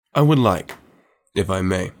I would like, if I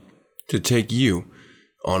may, to take you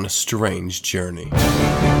on a strange journey.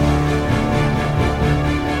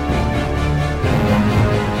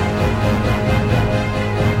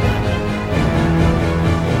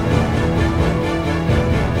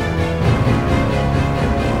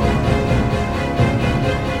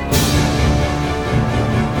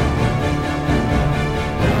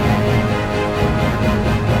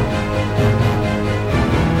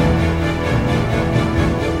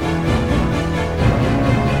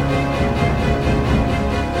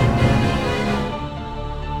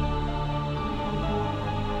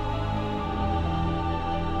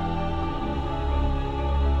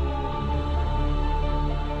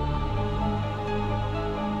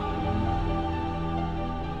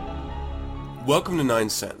 Welcome to 9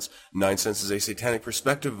 Cents. 9 Cents is a satanic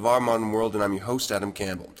perspective of our modern world, and I'm your host, Adam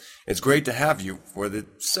Campbell. It's great to have you for the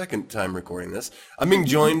second time recording this. I'm being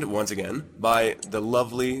joined, once again, by the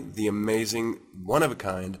lovely, the amazing,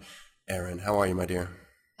 one-of-a-kind, Erin. How are you, my dear?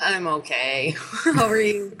 I'm okay. How are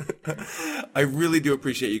you? I really do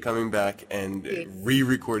appreciate you coming back and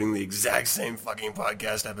re-recording the exact same fucking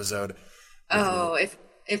podcast episode. Oh,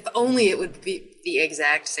 if only it would be the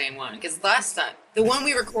exact same one. Because last time, the one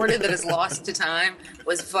we recorded that is lost to time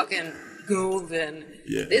was fucking golden.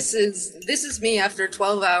 Yeah. This is me after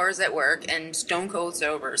 12 hours at work and stone cold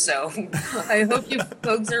sober. So I hope you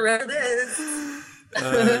folks are ready for this.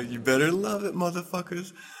 You better love it,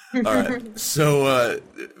 motherfuckers. All right. So,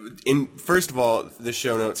 first of all, the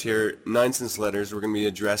show notes here, 9 Cents Letters, we're going to be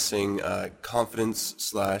addressing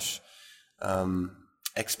confidence /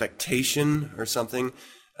 expectation or something.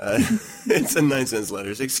 It's a 9 Cents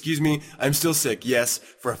Letters. Excuse me, I'm still sick. Yes,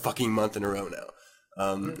 for a fucking month in a row now.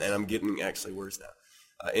 And I'm getting actually worse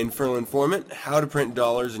now. Infernal Informant, how to print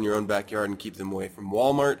dollars in your own backyard and keep them away from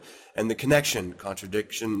Walmart. And The Connection,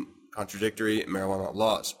 contradictory marijuana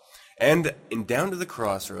laws. And in Down to the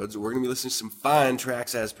Crossroads, we're going to be listening to some fine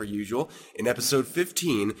tracks as per usual. In episode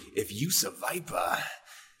 15, If You Survivor.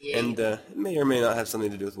 Yeah. And it may or may not have something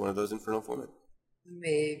to do with one of those Infernal Informant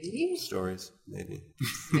Maybe. stories, maybe.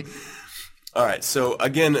 All right, so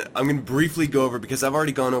again, I'm going to briefly go over, because I've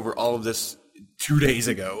already gone over all of this 2 days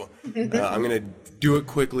ago. I'm going to do it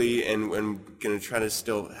quickly, and I'm going to try to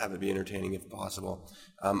still have it be entertaining if possible.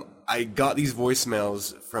 I got these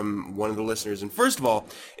voicemails from one of the listeners, and first of all,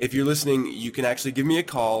 if you're listening, you can actually give me a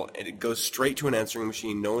call, and it goes straight to an answering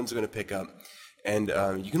machine. No one's going to pick up. And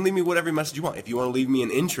you can leave me whatever message you want. If you want to leave me an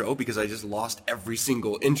intro, because I just lost every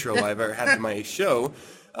single intro I've ever had to my show,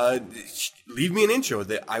 leave me an intro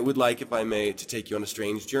that I would like, if I may, to take you on a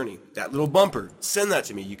strange journey. That little bumper, send that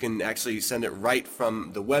to me. You can actually send it right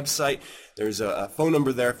from the website. There's a phone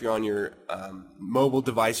number there. If you're on your mobile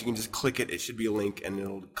device, you can just click it. It should be a link, and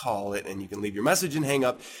it'll call it, and you can leave your message and hang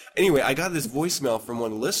up. Anyway, I got this voicemail from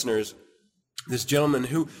one of the listeners, this gentleman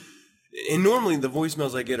who... And normally the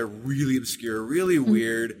voicemails I get are really obscure, really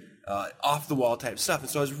weird, off-the-wall type stuff. And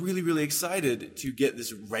so I was really, really excited to get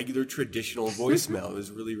this regular, traditional voicemail. It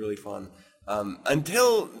was really, really fun.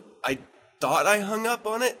 Until I thought I hung up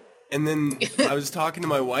on it. And then I was talking to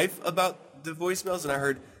my wife about the voicemails, and I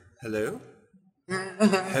heard, hello?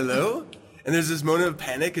 Hello? And there's this moment of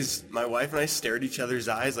panic as my wife and I stare at each other's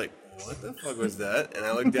eyes like, what the fuck was that? And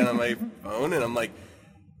I look down at my phone, and I'm like,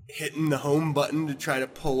 hitting the home button to try to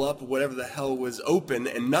pull up whatever the hell was open,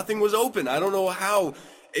 and nothing was open. I don't know how.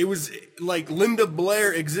 It was like Linda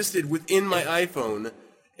Blair existed within my iPhone,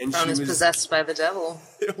 and Phone she is was possessed by the devil.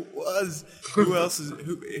 It was. Who else is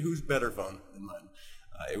who's better phone than mine?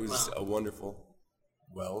 It was a wonderful.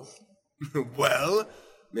 Well,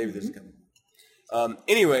 maybe there's a couple.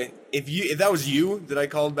 Anyway, if that was you that I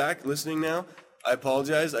called back listening now, I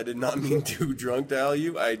apologize. I did not mean to drunk dial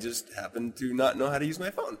you. I just happened to not know how to use my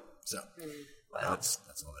phone. So that's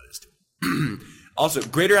all that is to it. Also,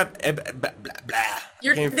 greater blah, blah, blah.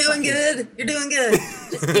 You're doing good. You're doing good.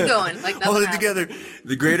 Just keep going. Like hold it together.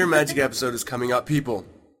 The Greater Magic episode is coming up, people.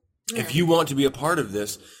 If you want to be a part of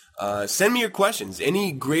this, send me your questions.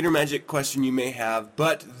 Any Greater Magic question you may have.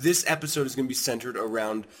 But this episode is going to be centered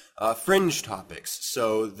around fringe topics.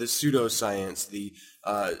 So the pseudoscience, the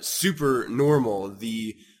super normal,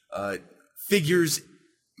 the figures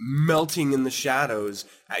melting in the shadows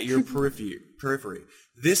at your periphery.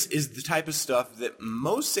 This is the type of stuff that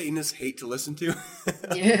most Satanists hate to listen to.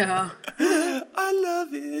 Yeah. I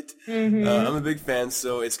love it. Mm-hmm. I'm a big fan,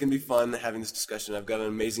 so it's going to be fun having this discussion. I've got an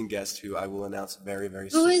amazing guest who I will announce very,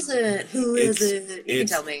 very soon. Who is it? You can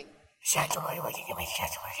tell me.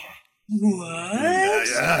 What?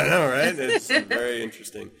 Yeah, I know, right? It's very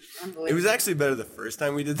interesting. It was actually better the first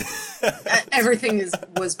time we did that. Everything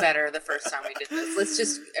was better the first time we did this. Let's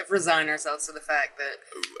just resign ourselves to the fact that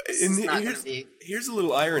it's not going to be. Here's a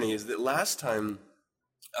little irony: is that last time,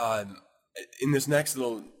 in this next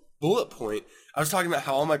little bullet point, I was talking about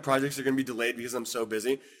how all my projects are going to be delayed because I'm so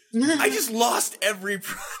busy. I just lost every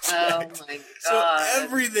project. Oh my god! So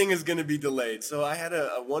everything is going to be delayed. So I had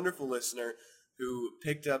a wonderful listener who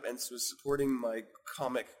picked up and was supporting my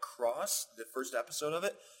comic Cross, the first episode of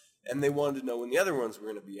it, and they wanted to know when the other ones were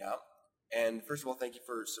going to be out. And first of all, thank you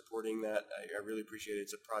for supporting that. I really appreciate it.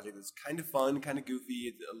 It's a project that's kind of fun, kind of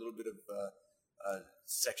goofy, a little bit of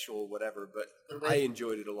sexual whatever, but I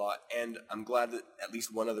enjoyed it a lot, and I'm glad that at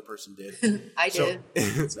least one other person did. I did.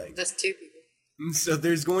 Just 2 people. So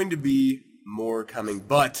there's going to be more coming,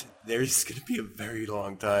 but there's going to be a very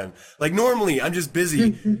long time. Like normally I'm just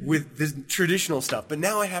busy with this traditional stuff, but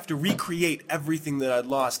now I have to recreate everything that I'd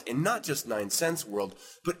lost in not just 9 Cents world,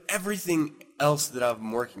 but everything else that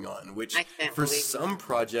I'm working on, which for some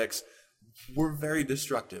projects were very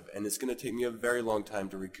destructive, and it's going to take me a very long time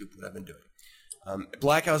to recoup what I've been doing.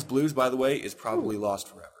 Black House Blues, by the way, is probably lost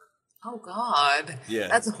forever. Oh God! Yeah,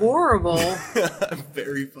 that's horrible. I'm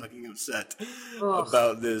very fucking upset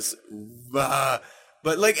about this. But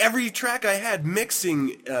like every track I had mixing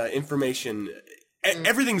information,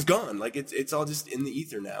 everything's gone. Like it's all just in the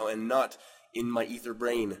ether now, and not in my ether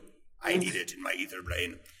brain. I need it in my ether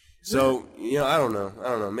brain. So I don't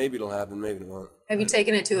know. Maybe it'll happen. Maybe it won't. Have you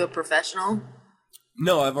taken it to a professional?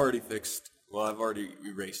 No, I've already fixed. Well, I've already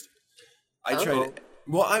erased it. I tried.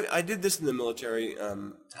 Well, I did this in the military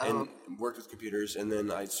and worked with computers, and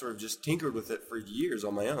then I sort of just tinkered with it for years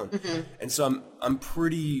on my own. And so I'm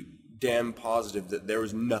pretty damn positive that there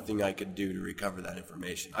was nothing I could do to recover that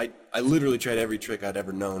information. I literally tried every trick I'd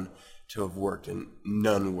ever known to have worked, and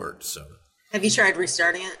none worked. So have you tried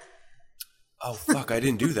restarting it? Oh fuck! I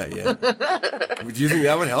didn't do that yet. Do you think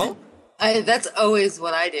that would help? That's always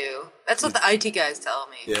what I do. That's what the IT guys tell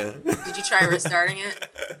me. Yeah. Did you try restarting it?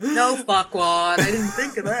 No, fuckwad. I didn't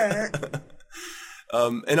think of that.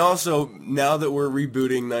 And also, now that we're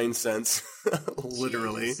rebooting 9 Cents,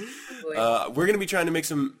 literally, we're going to be trying to make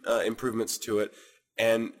some improvements to it.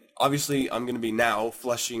 And obviously, I'm going to be now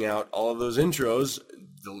fleshing out all of those intros.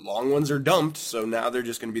 The long ones are dumped, so now they're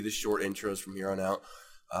just going to be the short intros from here on out.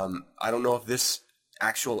 I don't know if this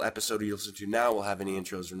actual episode you listen to now will have any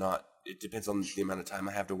intros or not. It depends on the amount of time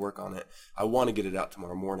I have to work on it. I want to get it out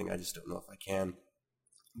tomorrow morning. I just don't know if I can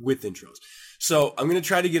with intros. So I'm going to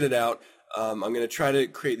try to get it out. I'm going to try to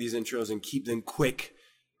create these intros and keep them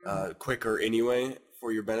quicker anyway,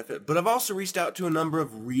 for your benefit. But I've also reached out to a number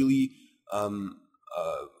of really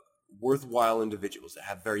worthwhile individuals that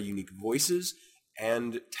have very unique voices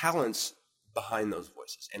and talents behind those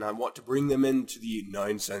voices, and I want to bring them into the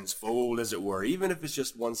 9 Cents fold, as it were, even if it's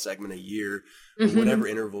just one segment a year or whatever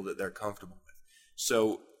interval that they're comfortable with.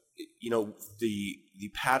 So, the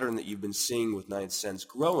pattern that you've been seeing with 9 Cents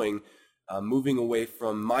growing, moving away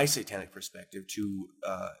from my satanic perspective to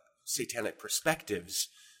satanic perspectives,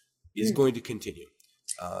 is going to continue.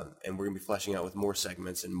 And we're going to be fleshing out with more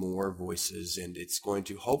segments and more voices, and it's going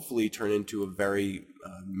to hopefully turn into a very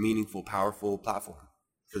meaningful, powerful platform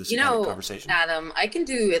for this conversation. Adam, I can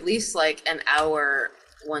do at least like an hour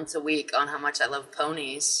once a week on how much I love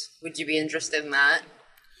ponies. Would you be interested in that?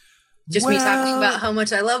 Just me talking about how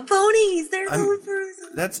much I love ponies. They're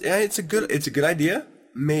it's a good idea.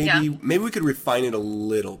 Maybe we could refine it a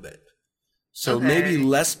little bit. So maybe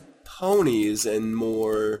less ponies and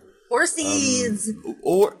more horsies.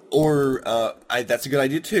 That's a good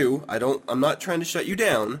idea too. I'm not trying to shut you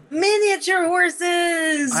down. Miniature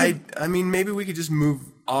horses. I mean, maybe we could just move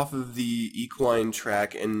off of the equine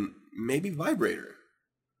track and maybe vibrator.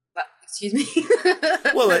 Excuse me?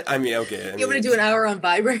 Well, okay. You want to do an hour on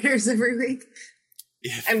vibrators every week?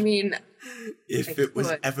 If it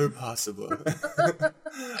was ever possible.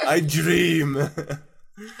 I dream. No,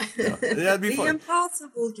 that'd be fun. The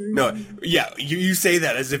impossible dream. No, yeah, you say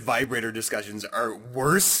that as if vibrator discussions are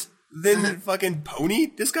worse than fucking pony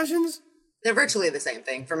discussions? They're virtually the same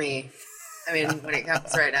thing for me. I mean, when it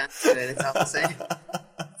comes right down to it, it's all the same.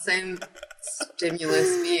 Same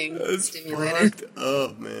stimulus being stimulated. Fucked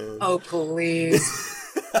up, man. Oh, please.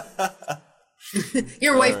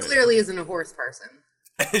 Your wife clearly isn't a horse person.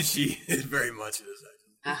 She is very much is.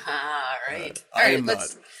 Right. All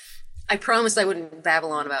right, I promised I wouldn't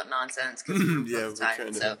babble on about nonsense. Yeah, we're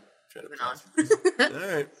trying to moving on.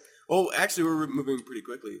 All right. Well, actually, we're moving pretty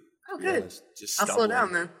quickly. Oh, good. Just I'll slow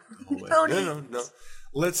down then. No.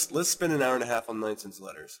 Let's spend an hour and a half on 9 Cents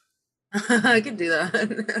letters. I could do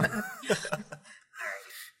that.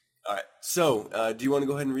 All right. So, do you want to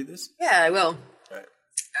go ahead and read this? Yeah, I will.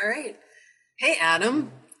 All right. Hey,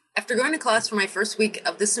 Adam. After going to class for my first week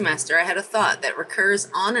of the semester, I had a thought that recurs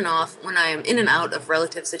on and off when I am in and out of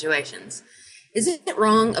relative situations. Is it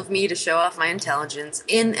wrong of me to show off my intelligence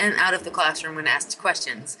in and out of the classroom when asked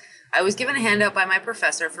questions? I was given a handout by my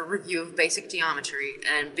professor for review of basic geometry,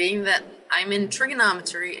 and being that I'm in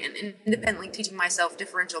trigonometry and independently teaching myself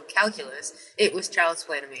differential calculus, it was child's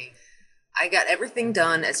play to me. I got everything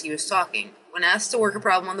done as he was talking. When asked to work a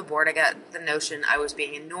problem on the board, I got the notion I was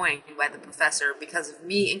being annoying by the professor because of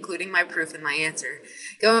me including my proof in my answer,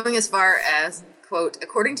 going as far as, quote,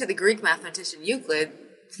 according to the Greek mathematician Euclid,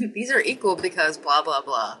 these are equal because blah, blah,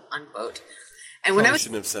 blah, unquote. And when I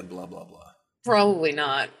shouldn't have said blah, blah, blah. Probably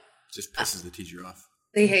not. Just pisses the teacher off.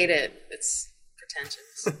 They hate it. It's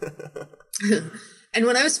pretentious. And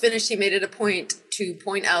when I was finished, he made it a point to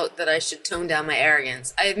point out that I should tone down my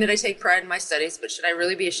arrogance. I admit I take pride in my studies, but should I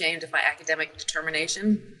really be ashamed of my academic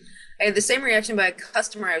determination? I had the same reaction by a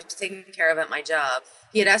customer I was taking care of at my job.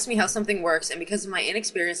 He had asked me how something works, and because of my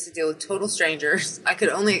inexperience to deal with total strangers, I could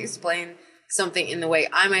only explain something in the way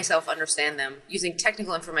I myself understand them, using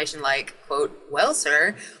technical information like, quote, well,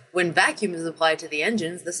 sir, when vacuum is applied to the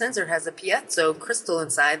engines, the sensor has a piezo crystal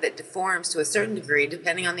inside that deforms to a certain degree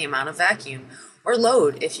depending on the amount of vacuum, or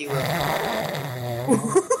load, if you will.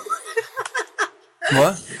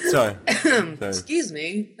 What? Sorry. Excuse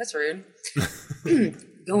me. That's rude.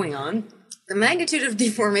 Going on. The magnitude of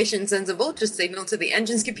deformation sends a voltage signal to the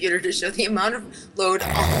engine's computer to show the amount of load.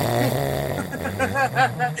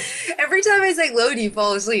 Every time I say load, you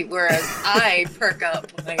fall asleep, whereas I perk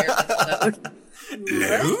up when I hear load.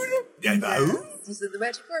 Load? You said the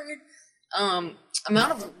magic word.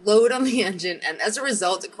 Amount of load on the engine, and as a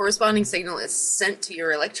result, a corresponding signal is sent to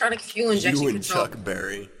your electronic fuel injection control Chuck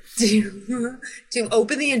Berry. to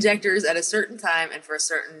open the injectors at a certain time and for a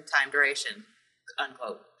certain time duration,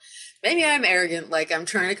 unquote. Maybe I'm arrogant, like I'm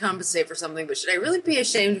trying to compensate for something, but should I really be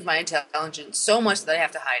ashamed of my intelligence so much that I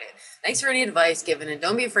have to hide it? Thanks for any advice given, and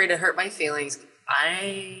don't be afraid to hurt my feelings.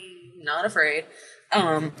 I'm not afraid.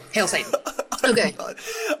 Hail Satan. Okay.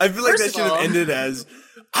 I feel like that should have ended as,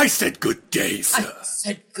 I said good day, sir. I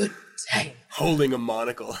said good day. Holding a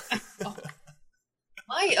monocle.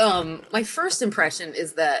 My first impression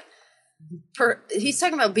is that he's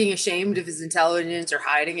talking about being ashamed of his intelligence or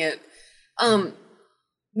hiding it.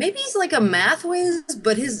 Maybe he's like a math whiz,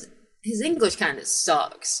 but his English kind of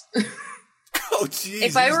sucks. Oh, jeez.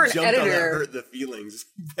 If I were an editor, hurt the feelings.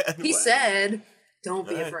 He said, "Don't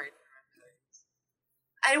be afraid."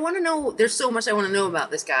 I want to know. There's so much I want to know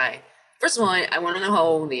about this guy. First of all, I want to know how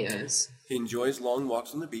old he is. He enjoys long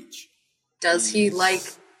walks on the beach. Does he like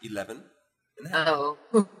 11? Oh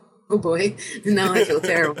boy! Now I feel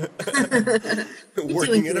terrible.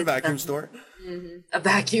 Working at a vacuum store. Mm-hmm. A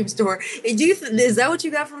vacuum store. Is that what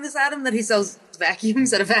you got from this, Adam? That he sells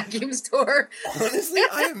vacuums at a vacuum store? Honestly,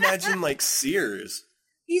 I imagine like Sears.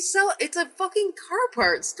 It's a fucking car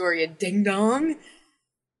parts store, you ding dong.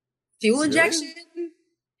 Fuel injection,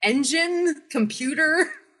 engine,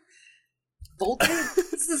 computer, voltage.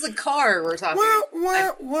 This is a car we're talking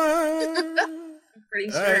about. I'm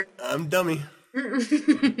pretty sure. Right, I'm dummy.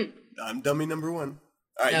 I'm dummy number one.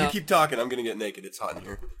 All right, You keep talking. I'm gonna get naked. It's hot in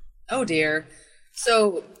here. Oh dear.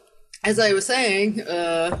 So, as I was saying,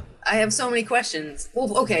 I have so many questions.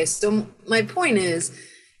 Well, okay, so my point is,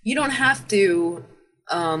 you don't have to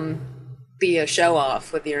be a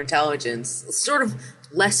show-off with your intelligence. It's sort of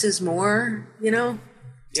less is more, you know?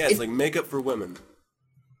 Yeah, it's like makeup for women.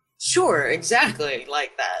 Sure, exactly,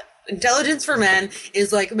 like that. Intelligence for men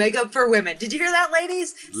is like makeup for women. Did you hear that,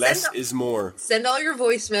 ladies? Less is more. Send all your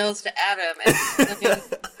voicemails to Adam and tell him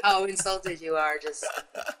how insulted you are. Just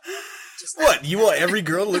what? You want every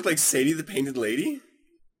girl to look like Sadie the Painted Lady?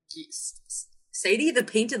 Sadie the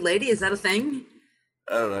Painted Lady? Is that a thing?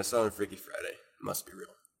 I don't know. I saw it on Freaky Friday. It must be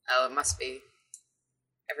real. Oh, it must be.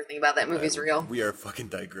 Everything about that movie is real. We are fucking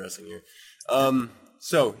digressing here.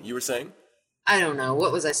 So, you were saying? I don't know.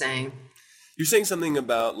 What was I saying? You're saying something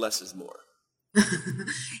about less is more.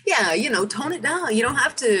 Yeah, tone it down. You don't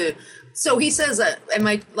have to. So he says that,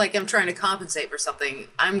 I'm trying to compensate for something.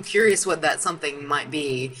 I'm curious what that something might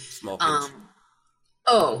be. Small things.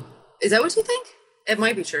 Oh, is that what you think? It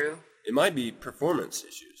might be true. It might be performance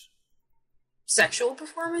issues. Sexual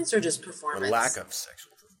performance or just performance? Or lack of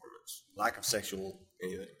sexual performance. Lack of sexual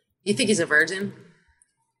anything. You think he's a virgin?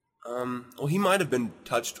 Well, he might have been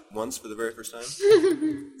touched once for the very first time.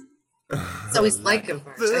 So he's like a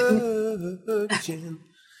virgin.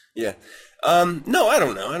 Yeah. No, I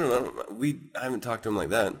don't know. I haven't talked to him like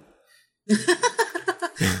that.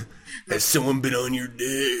 Has someone been on your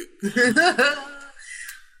dick?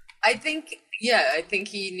 I think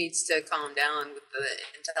he needs to calm down with the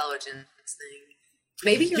intelligence thing.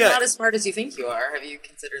 Maybe you're not as smart as you think you are. Have you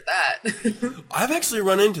considered that? I've actually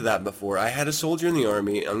run into that before. I had a soldier in the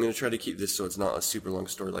army. I'm going to try to keep this so it's not a super long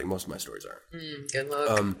story like most of my stories are. Good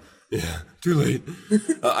luck. Yeah, too late.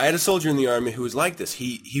 I had a soldier in the army who was like this.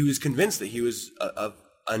 He was convinced that he was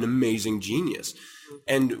an amazing genius.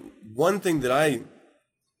 And one thing that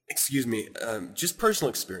just personal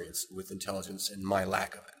experience with intelligence and my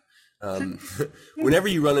lack of it. Whenever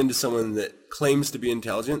you run into someone that claims to be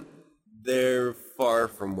intelligent, they're far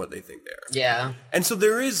from what they think they are. Yeah. And so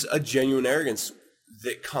there is a genuine arrogance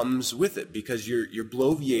that comes with it because you're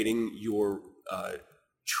bloviating your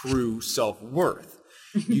true self-worth.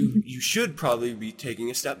 You should probably be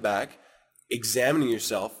taking a step back, examining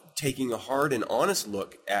yourself, taking a hard and honest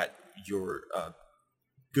look at your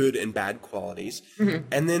good and bad qualities,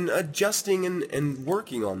 and then adjusting and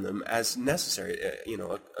working on them as necessary,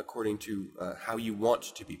 according to how you want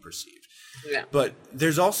to be perceived. Yeah. But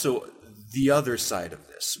there's also the other side of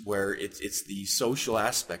this, where it's the social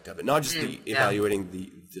aspect of it, not just the evaluating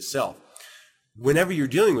the self. Whenever you're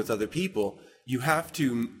dealing with other people, you have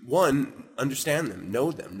to, one, understand them,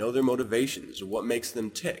 know their motivations, or what makes them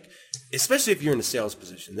tick. Especially if you're in a sales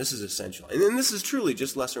position, this is essential. And then this is truly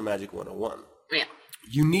just Lesser Magic 101. Yeah.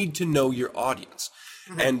 You need to know your audience.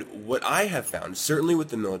 And what I have found, certainly with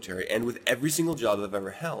the military and with every single job I've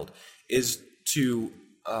ever held, is to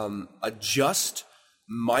adjust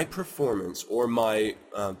my performance or my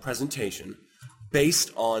presentation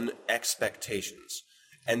based on expectations.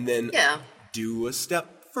 And then do a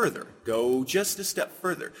step further. Go just a step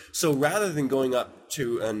further. So rather than going up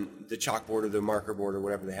to the chalkboard or the marker board or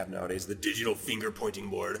whatever they have nowadays, the digital finger pointing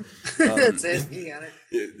board. That's it. You got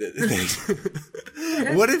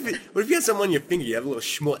it. What if you had something on your finger, you have a little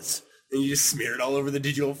schmutz, and you just smear it all over the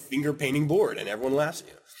digital finger painting board, and everyone laughs at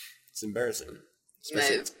you? It's embarrassing.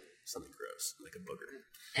 Especially if it's something gross, like a booger.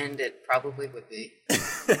 And it probably would be.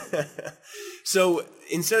 So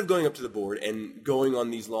instead of going up to the board and going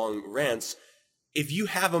on these long rants, if you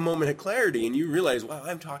have a moment of clarity and you realize, wow,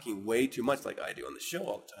 I'm talking way too much like I do on the show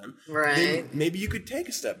all the time, then maybe you could take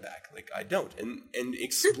a step back like I don't and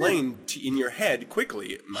explain in your head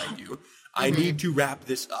quickly, mind you, I need to wrap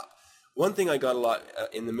this up. One thing I got a lot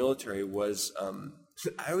in the military was I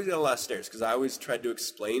always got a lot of stares because I always tried to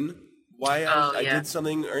explain why I did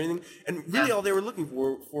something or anything. And really all they were looking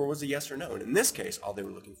for was a yes or no. And in this case, all they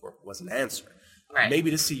were looking for was an answer. Right.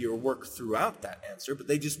 Maybe to see your work throughout that answer, but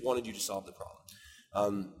they just wanted you to solve the problem.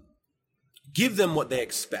 Give them what they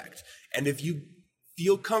expect. And if you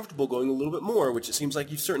feel comfortable going a little bit more, which it seems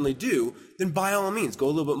like you certainly do, then by all means, go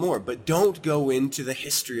a little bit more. But don't go into the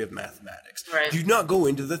history of mathematics. Right. Do not go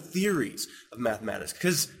into the theories of mathematics.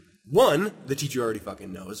 Because, one, the teacher already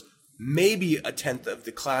fucking knows. Maybe a tenth of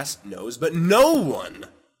the class knows, but none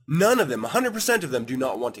of them, 100% of them do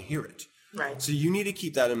not want to hear it. Right. So you need to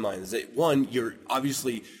keep that in mind. Is that, one, you're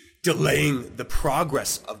obviously delaying the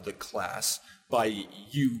progress of the class by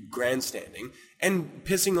you grandstanding and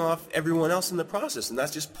pissing off everyone else in the process. And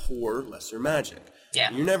that's just poor lesser magic. Yeah.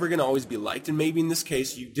 You're never going to always be liked. And maybe in this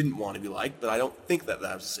case, you didn't want to be liked, but I don't think that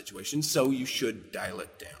was the situation. So you should dial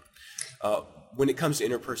it down. When it comes to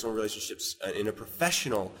interpersonal relationships in a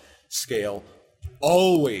professional scale,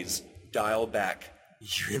 always dial back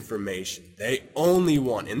your information. They only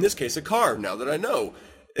want, in this case, a car, now that I know.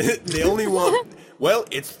 They only want, well,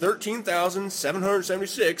 it's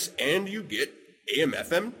 13,776 and you get AM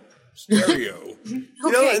FM stereo.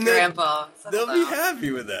 And Grandpa. They'll be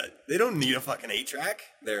happy with that. They don't need a fucking 8-track.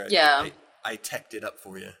 I teched it up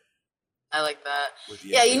for you. I like that.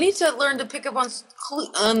 Yeah, you need to learn to pick up on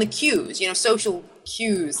the cues, social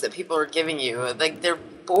cues that people are giving you. Like, they're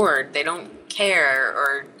bored, they don't care,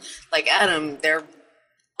 or like Adam, they're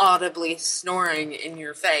audibly snoring in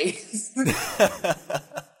your face.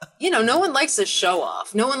 No one likes a show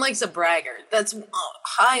off. No one likes a braggart. That's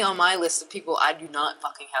high on my list of people I do not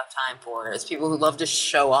fucking have time for, is people who love to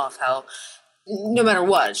show off how, no matter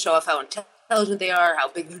what, show off how intelligent they are, how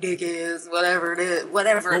big their dick is, whatever it is,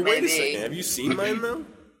 whatever it may be. Wait a second, have you seen mine though?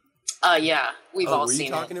 Yeah, we've all seen it.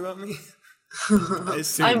 Were you talking about me?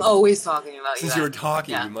 I'm always talking about you. Since you were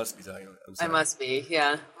talking, you must be talking about me. I must be,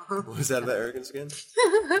 yeah. What was that about arrogance again?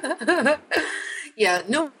 Yeah,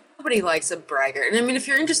 nobody likes a braggart. And I mean, if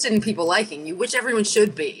you're interested in people liking you, which everyone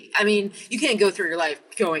should be, I mean, you can't go through your life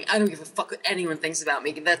going, I don't give a fuck what anyone thinks about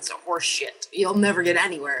me. That's horse shit. You'll never get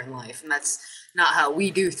anywhere in life, and that's not how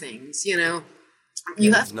we do things, You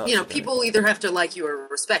have, people either have to like you or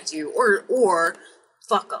respect you, or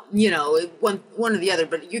fuck them, one or the other.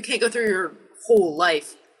 But you can't go through your whole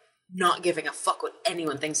life not giving a fuck what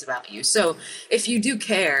anyone thinks about you. So if you do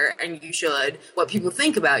care, and you should, what people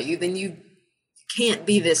think about you, then you can't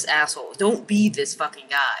be this asshole. Don't be this fucking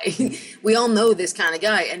guy. We all know this kind of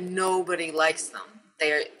guy, and nobody likes them.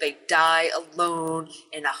 They die alone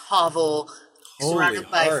in a hovel, surrounded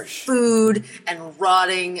by food and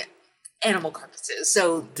rotting animal carcasses.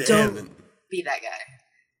 So don't be that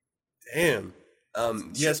guy. Damn.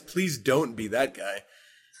 Yes, please don't be that guy.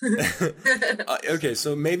 Okay,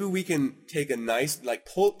 so maybe we can take a nice,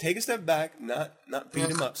 take a step back, not beat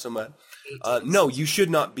him up so much. No, you should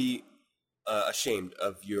not be ashamed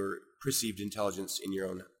of your perceived intelligence in your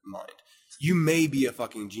own mind. You may be a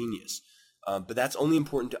fucking genius, but that's only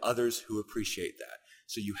important to others who appreciate that.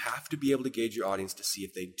 So you have to be able to gauge your audience to see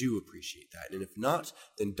if they do appreciate that. And if not,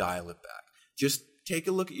 then dial it back. Just take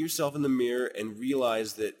a look at yourself in the mirror and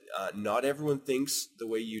realize that not everyone thinks the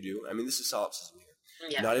way you do. I mean, this is solipsism here.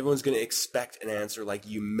 Yeah. Not everyone's going to expect an answer like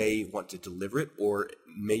you may want to deliver it or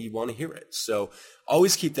may you want to hear it. So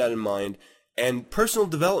always keep that in mind. And personal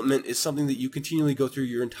development is something that you continually go through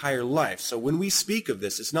your entire life. So when we speak of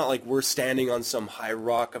this, it's not like we're standing on some high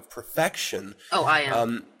rock of perfection. Oh, I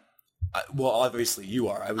am. Well, obviously you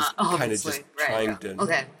are. I was kind of just trying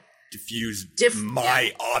to diffuse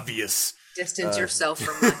my obvious... Distance yourself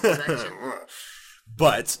from my perfection.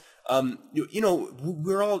 But,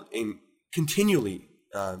 we're all continually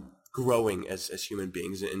growing as human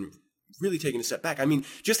beings and really taking a step back. I mean,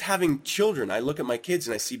 just having children, I look at my kids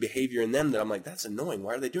and I see behavior in them that I'm like, that's annoying.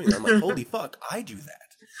 Why are they doing that? I'm like, holy fuck, I do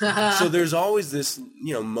that. So there's always this,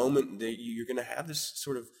 moment that you're going to have this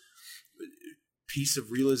sort of piece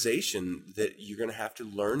of realization that you're going to have to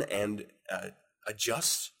learn and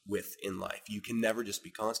adjust with in life. You can never just be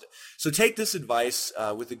constant. So take this advice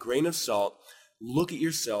with a grain of salt, look at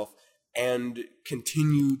yourself, and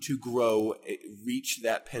continue to grow, reach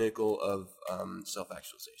that pinnacle of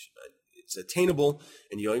self-actualization. It's attainable,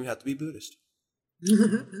 and you don't even have to be Buddhist.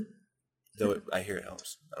 Though I hear it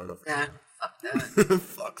helps. I don't know if fuck that.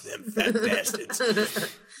 Fuck them fat bastards.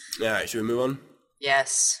 All right, should we move on?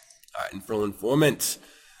 Yes. All right, Infernal Informant.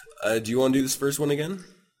 Do you want to do this first one again?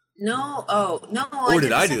 No. Oh, no. Or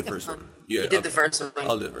did I do the first one? Yeah, you did the first one.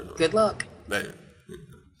 I'll do the first one. Good luck.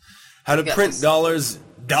 How to print dollars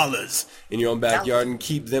in your own backyard and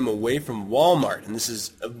keep them away from Walmart. And this is,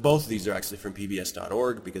 both of these are actually from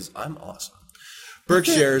pbs.org because I'm awesome.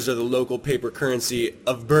 Berkshires are the local paper currency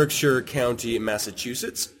of Berkshire County,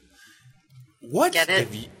 Massachusetts. What? Get it?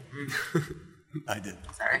 I did.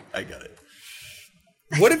 Sorry. I got it.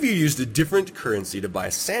 What if you used a different currency to buy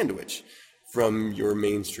a sandwich from your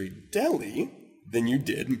Main Street deli than you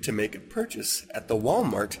did to make a purchase at the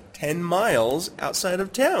Walmart 10 miles outside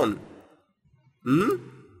of town?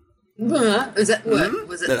 Is that what?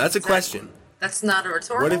 Was it? No, that's a question. That's not a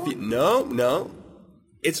rhetorical. What if you? No.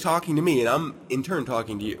 It's talking to me, and I'm in turn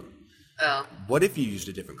talking to you. Oh. What if you used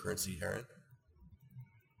a different currency, Aaron?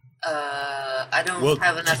 I don't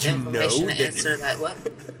have enough information to answer that. What?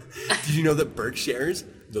 Did you know that Berkshires,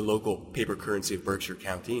 the local paper currency of Berkshire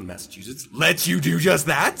County in Massachusetts, lets you do just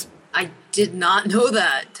that? I did not know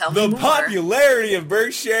that. Tell me more. The popularity of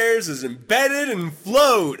Berkshires is embedded and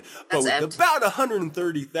flowed. But with about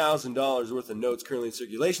 $130,000 worth of notes currently in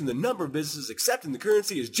circulation, the number of businesses accepting the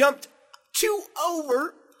currency has jumped to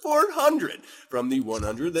over 400 from the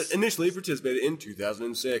 100 that initially participated in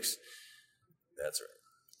 2006. That's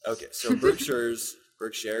right. Okay, so Berkshires.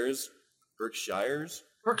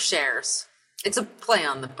 It's a play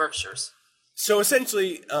on the Berkshires. So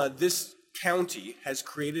essentially, this county has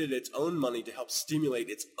created its own money to help stimulate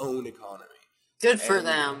its own economy. Good for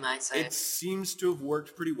them, I say. It seems to have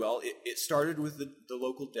worked pretty well. It started with the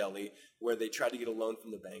local deli where they tried to get a loan from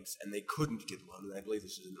the banks and they couldn't get a loan. And I believe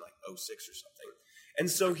this was in like 2006 or something. And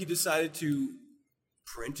so he decided to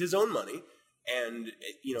print his own money. And,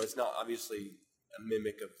 it's not obviously a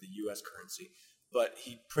mimic of the U.S. currency. But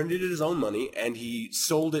he printed his own money and he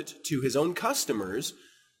sold it to his own customers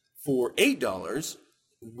for $8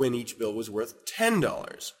 when each bill was worth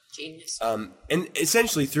 $10. Genius. And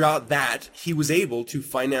essentially throughout that, he was able to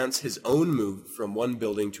finance his own move from one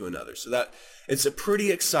building to another. So that it's a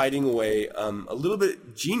pretty exciting way, a little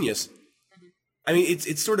bit genius. Mm-hmm. I mean,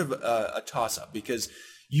 it's sort of a toss-up because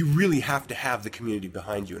you really have to have the community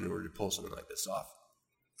behind you in order to pull something like this off.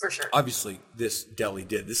 For sure. Obviously, this deli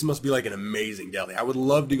did. This must be like an amazing deli. I would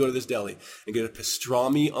love to go to this deli and get a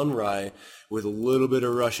pastrami on rye with a little bit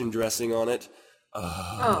of Russian dressing on it.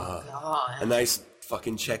 Oh, God. A nice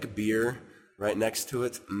fucking Czech beer right next to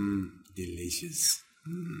it. Delicious.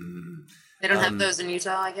 They don't have those in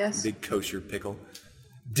Utah, I guess? Big kosher pickle.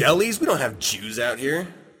 Delis? We don't have Jews out here.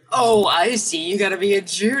 Oh, I see. You gotta be a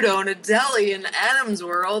judo and a deli in Adam's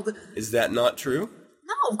world. Is that not true?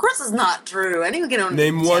 No, of course it's not true. Anyone can own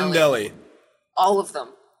Name a one deli. All of them.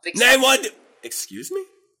 Name one. Excuse me?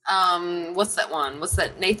 What's that one? What's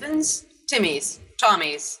that? Nathan's? Timmy's?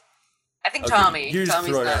 Tommy's? I think Okay, Tommy. You're just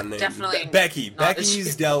Tommy's throwing not, out names. definitely. Becky. not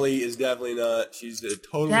Becky's Deli is definitely not. She's a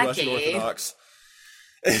total Russian Orthodox.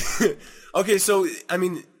 Okay, so, I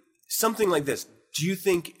mean, something like this. Do you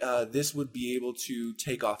think this would be able to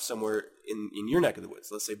take off somewhere in your neck of the woods?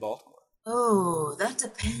 Let's say Baltimore. Oh, that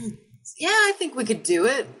depends. Yeah, I think we could do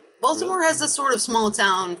it. Baltimore has a sort of small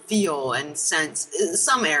town feel and sense.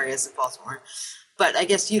 Some areas of Baltimore. But I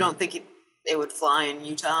guess you don't think it would fly in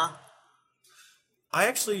Utah? I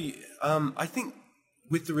actually, I think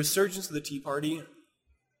with the resurgence of the Tea Party,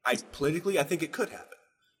 politically, I think it could happen.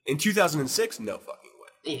 In 2006, no fucking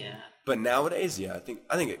way. Yeah. But nowadays, yeah, I think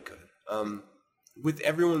it could. With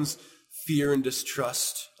everyone's fear and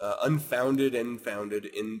distrust, unfounded and founded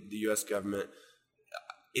in the U.S. government,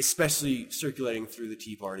 especially circulating through the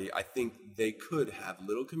Tea Party, I think they could have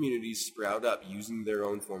little communities sprout up using their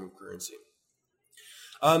own form of currency.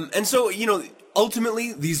 And so,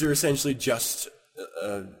 ultimately, these are essentially just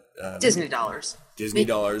Disney dollars. Disney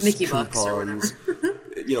dollars, Mickey coupons, bucks or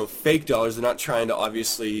whatever. Fake dollars. They're not trying to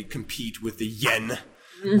obviously compete with the yen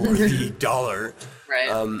or the dollar.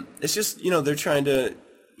 Right. It's just, they're trying to,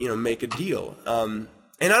 make a deal. And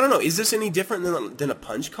I don't know, is this any different than a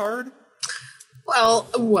punch card?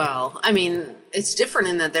 Well, I mean, it's different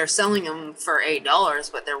in that they're selling them for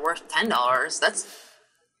 $8, but they're worth $10. That's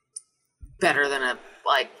better than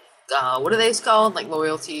what are they called? Like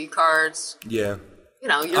loyalty cards? Yeah.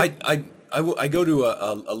 I go to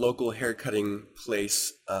a local haircutting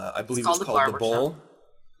place. I believe it's called the Bowl.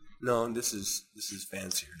 No, this is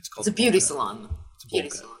fancier. It's a beauty salon. It's a beauty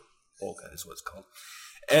salon. Bowl cut is what it's called.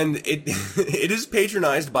 And it it is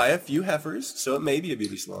patronized by a few heifers, so it may be a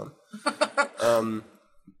beauty salon.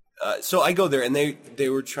 So I go there, and they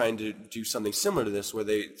were trying to do something similar to this, where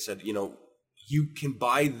they said, you can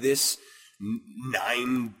buy this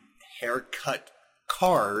 9 haircut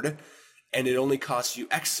card, and it only costs you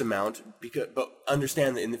X amount. But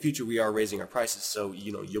understand that in the future we are raising our prices, so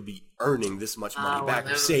you'll be earning this much money back,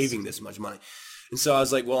 or saving this much money. And so I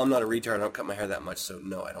was like, well, I'm not a retard. I don't cut my hair that much, so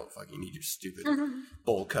no, I don't fucking need your stupid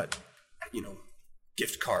bowl cut,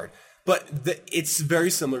 gift card. But it's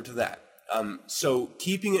very similar to that. So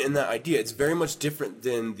keeping it in that idea, it's very much different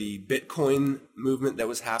than the Bitcoin movement that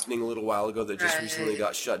was happening a little while ago that just recently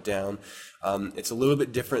got shut down. It's a little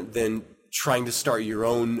bit different than trying to start your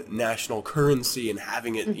own national currency and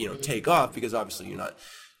having it, take off, because obviously you're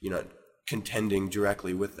not contending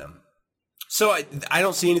directly with them. So I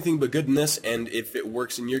don't see anything but good in this, and if it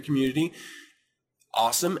works in your community,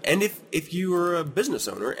 awesome. And if you are a business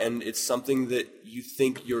owner and it's something that you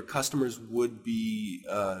think your customers would be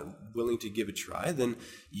willing to give a try, then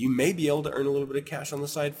you may be able to earn a little bit of cash on the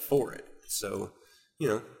side for it. So,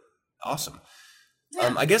 awesome.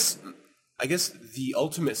 Yeah. I guess the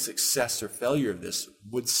ultimate success or failure of this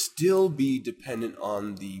would still be dependent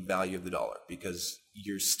on the value of the dollar, because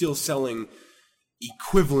you're still selling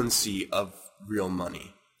equivalency of real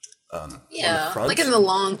money. Like in the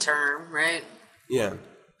long term, right? Yeah.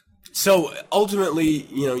 So ultimately,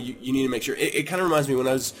 you need to make sure. It kind of reminds me when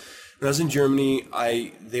I was in Germany,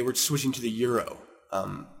 they were switching to the euro.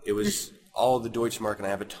 It was all the Deutschmark, and I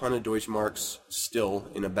have a ton of Deutschmarks still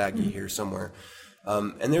in a baggie here somewhere.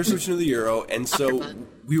 And they were switching to the euro, and so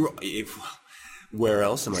we were. Where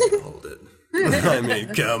else am I going to hold it? I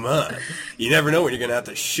mean, come on. You never know when you're going to have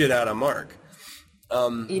to shit out a mark.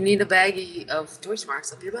 You need a baggie of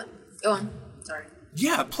Deutschmarks up your butt. Go on. Sorry.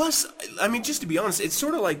 Yeah, plus, I mean, just to be honest, it's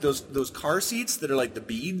sort of like those car seats that are like the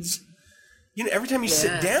beads. Every time you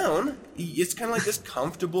sit down, it's kind of like this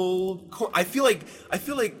comfortable. I feel like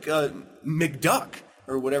McDuck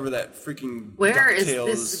or whatever that freaking Where is DuckTales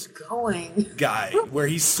this going? Guy, where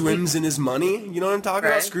he swims in his money. You know what I'm talking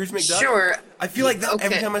about? Scrooge McDuck. Sure. I feel like that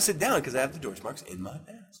every time I sit down, because I have the Deutschmarks in my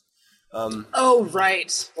pants. Oh,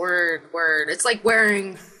 right. Word. It's like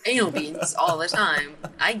wearing anal beads all the time.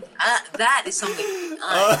 That is something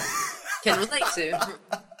I can relate to.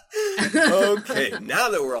 Okay, now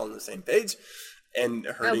that we're all on the same page and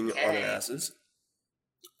hurting on our asses,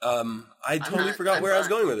 I totally forgot where I was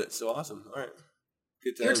going with it. So awesome. All right.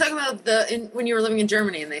 Good times. You were talking about when you were living in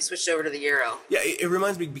Germany and they switched over to the euro. Yeah, it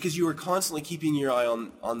reminds me, because you were constantly keeping your eye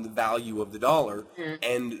on the value of the dollar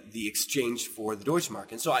and the exchange for the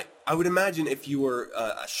Deutschmark. And so I would imagine if you were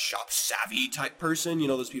a shop-savvy type person,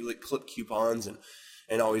 those people that clip coupons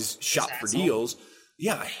and always shop for deals,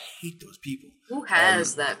 Yeah, I hate those people. Who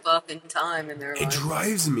has that fucking time in their life? It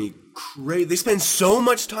drives me crazy. They spend so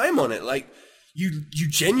much time on it. Like, you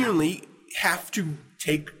genuinely have to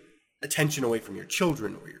take attention away from your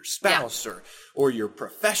children or your spouse or your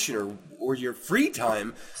profession or your free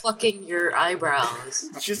time. Plucking your eyebrows.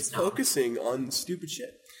 Just focusing on stupid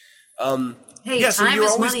shit. Hey, time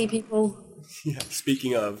is money, people. Yeah,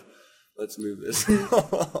 speaking of, let's move this.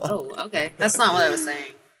 Oh, okay. That's not what I was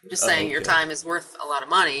saying. I'm just saying your time is worth a lot of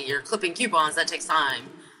money. You're clipping coupons. That takes time.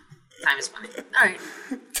 Time is money. All right.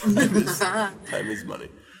 Time is money.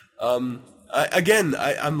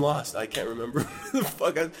 I'm lost. I can't remember the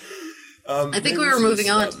fuck. I think we were moving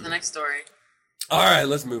on to the next story. All right,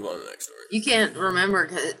 let's move on to the next story. You can't remember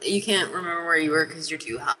where you were because you're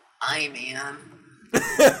too high, man.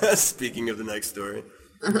 Speaking of the next story.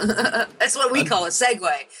 That's what we call a segue.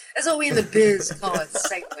 That's what we in the biz call a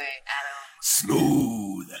segue, Adam.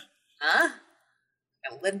 Smooth. Huh?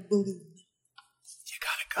 A lead balloon. You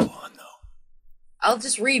gotta go on, though. I'll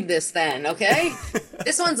just read this then, okay?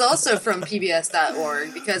 This one's also from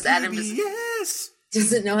PBS.org because Adam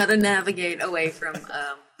doesn't know how to navigate away from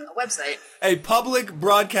a website. Hey, public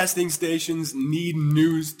broadcasting stations need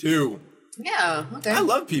news, too. Yeah, okay. I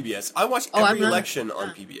love PBS. I watch every election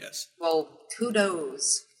on PBS. Well,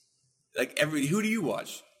 kudos. Like, who do you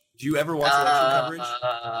watch? Do you ever watch election coverage?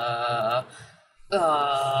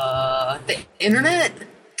 The internet?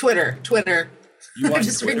 Twitter. You watch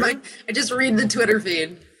Twitter? I just read the Twitter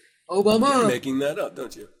feed. Obama. You're making that up,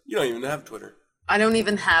 don't you? You don't even have Twitter. I don't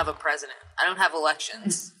even have a president. I don't have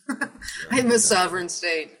elections. I'm a sovereign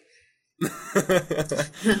state. All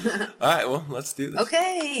right, well, let's do this.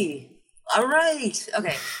 Okay. All right.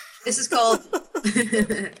 Okay. This is called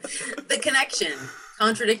The Connection.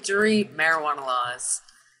 Contradictory Marijuana Laws.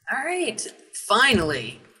 All right.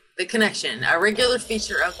 Finally, The Connection. A regular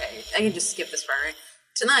feature. Okay. I can just skip this part, right?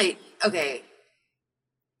 Tonight. Okay.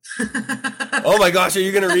 Oh my gosh, are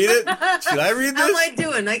you going to read it? Should I read this? How am I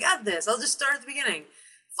doing? I got this. I'll just start at the beginning.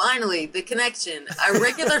 Finally, The Connection, a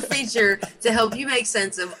regular feature to help you make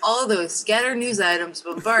sense of all those scattered news items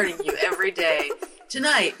bombarding you every day.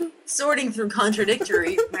 Tonight, sorting through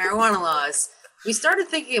contradictory marijuana laws. We started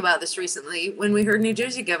thinking about this recently when we heard New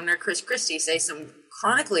Jersey Governor Chris Christie say some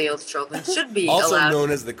chronically ill children should be also allowed. known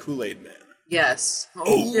as the Kool-Aid Man. Yes.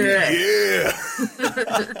 Oh yeah.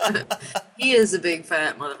 He is a big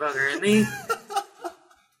fat motherfucker, isn't he?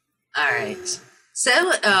 All right.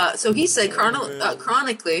 So he said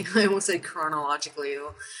chronically, I almost said chronologically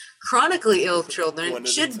ill. Chronically ill children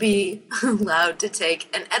should be allowed to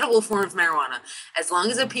take an edible form of marijuana as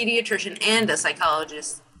long as a pediatrician and a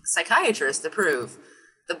psychiatrist approve.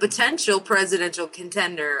 The potential presidential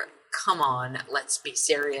contender, come on, let's be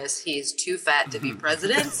serious, he's too fat to be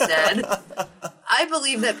president, said, I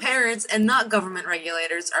believe that parents and not government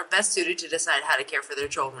regulators are best suited to decide how to care for their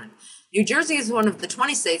children. New Jersey is one of the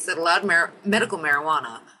 20 states that allowed medical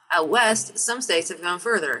marijuana. Out west, some states have gone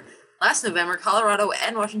further. Last November, Colorado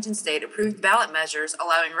and Washington State approved ballot measures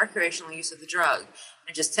allowing recreational use of the drug.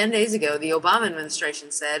 And just 10 days ago, the Obama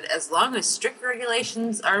administration said as long as strict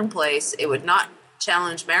regulations are in place, it would not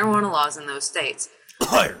challenge marijuana laws in those states.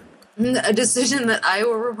 Liar. A decision that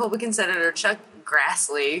Iowa Republican Senator Chuck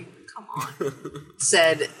Grassley, come on,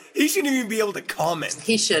 said... He shouldn't even be able to comment.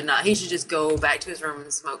 He should not. He should just go back to his room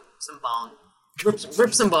and smoke some bong.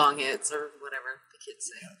 Rip some bong hits, or whatever the kids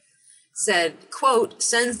say. Said, quote,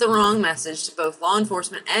 sends the wrong message to both law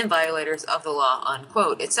enforcement and violators of the law,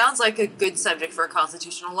 unquote. It sounds like a good subject for a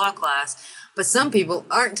constitutional law class, but some people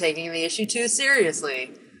aren't taking the issue too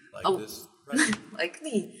seriously. This. Right. Like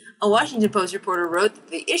me. A Washington Post reporter wrote that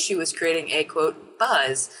the issue was creating a, quote,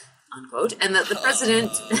 buzz, unquote, and that the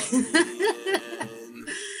president...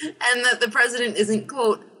 and that the president isn't,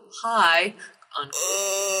 quote, high, unquote.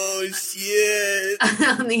 Oh, shit.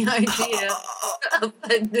 On the idea of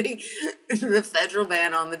ending the federal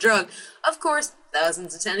ban on the drug. Of course,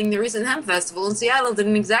 thousands attending the recent hemp festival in Seattle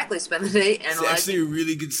didn't exactly spend the day analyzing... It's actually a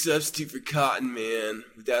really good substitute for cotton, man,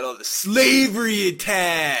 without all the slavery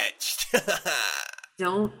attached.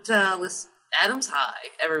 Don't listen. Adam's high.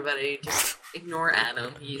 Everybody, just ignore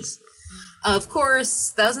Adam. He's... Of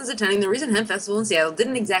course, thousands attending the recent hemp festival in Seattle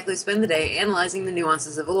didn't exactly spend the day analyzing the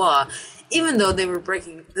nuances of the law. Even though they were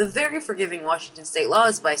breaking the very forgiving Washington state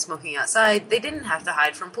laws by smoking outside, they didn't have to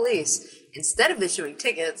hide from police. Instead of issuing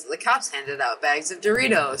tickets, the cops handed out bags of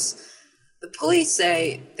Doritos. The police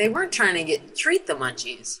say they weren't trying to treat the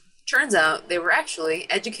munchies. Turns out they were actually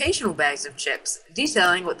educational bags of chips,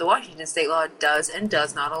 detailing what the Washington state law does and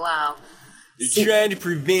does not allow. They're trying to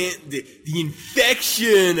prevent the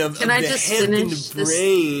infection of the hemp in the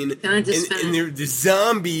brain. Can I just finish? And the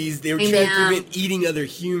zombies, they were trying to prevent eating other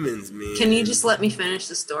humans, man. Can you just let me finish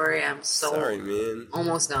the story? I'm sorry, man.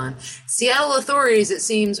 Almost done. Seattle authorities, it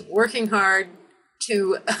seems, working hard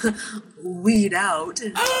to weed out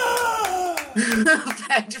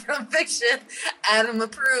fact from fiction. Adam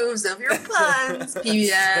approves of your puns.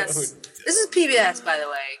 PBS. This is PBS, by the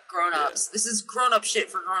way. Grown-ups. Yeah. This is grown-up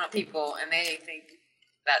shit for grown-up people, and they think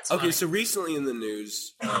that's funny. Okay, so recently in the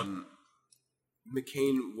news,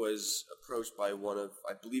 McCain was approached by I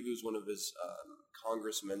believe it was one of his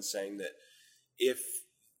congressmen, saying that if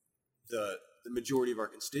the majority of our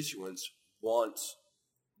constituents want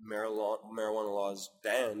marijuana laws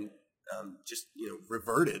banned,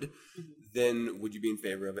 reverted, then would you be in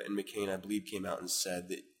favor of it? And McCain, I believe, came out and said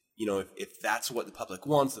that, if that's what the public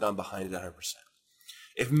wants, then I'm behind it 100%.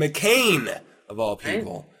 If McCain, of all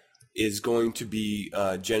people, is going to be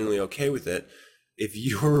generally okay with it, if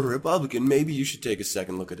you're a Republican, maybe you should take a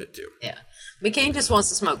second look at it too. Yeah. McCain just wants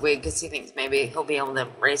to smoke weed because he thinks maybe he'll be able to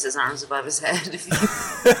raise his arms above his head.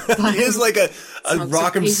 He is like a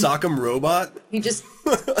rock'em sock'em robot. He just,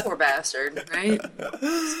 poor bastard, right?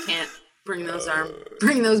 Just can't bring those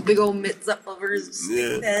big old mitts up over his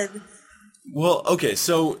head. Well, okay,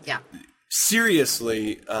 so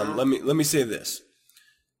seriously, let me say this,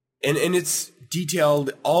 and it's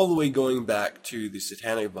detailed all the way going back to the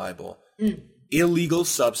Satanic Bible. Illegal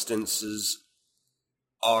substances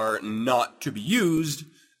are not to be used;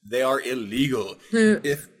 they are illegal.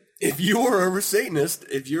 If you're a Satanist,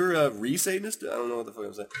 if you're a re-Satanist, I don't know what the fuck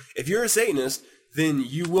I'm saying. If you're a Satanist, then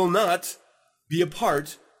you will not be a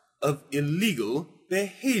part of illegal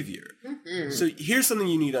behavior. So here's something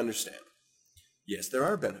you need to understand. Yes, there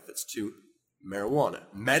are benefits to marijuana.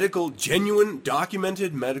 Genuine,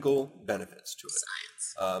 documented medical benefits to it. Science.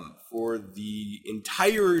 For the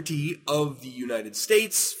entirety of the United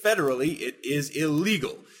States, federally, it is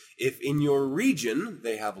illegal. If in your region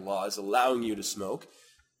they have laws allowing you to smoke,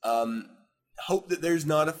 hope that there's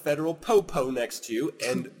not a federal po-po next to you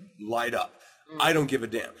and light up. I don't give a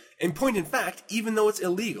damn. In point in fact, even though it's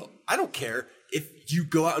illegal, I don't care if you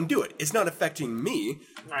go out and do it. It's not affecting me,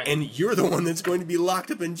 and you're the one that's going to be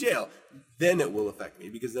locked up in jail. Then it will affect me,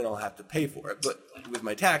 because then I'll have to pay for it, but with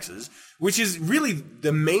my taxes, which is really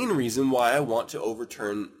the main reason why I want to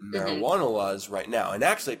overturn marijuana laws right now. And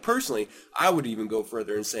actually, personally, I would even go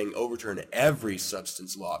further in saying overturn every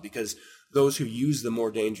substance law, because those who use the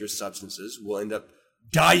more dangerous substances will end up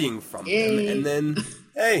dying from them, and then,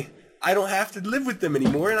 hey, I don't have to live with them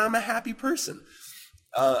anymore, and I'm a happy person.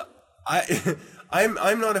 I'm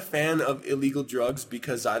not a fan of illegal drugs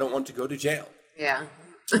because I don't want to go to jail. Yeah.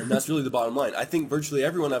 And that's really the bottom line. I think virtually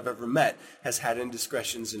everyone I've ever met has had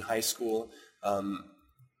indiscretions in high school.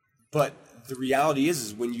 But the reality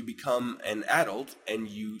is when you become an adult and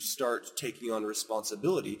you start taking on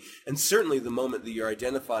responsibility, and certainly the moment that you're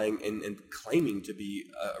identifying and claiming to be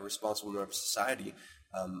a responsible member of society,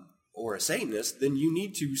 or a Satanist, then you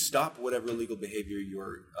need to stop whatever illegal behavior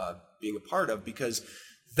you're being a part of, because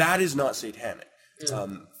that is not satanic.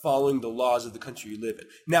 Following the laws of the country you live in.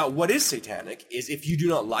 Now, what is satanic is if you do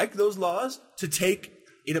not like those laws, to take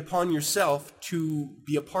it upon yourself to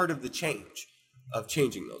be a part of the change of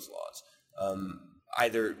changing those laws.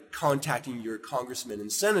 Either contacting your congressmen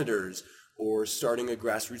and senators, or starting a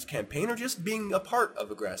grassroots campaign, or just being a part of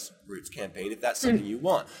a grassroots campaign if that's something you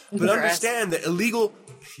want. But understand that illegal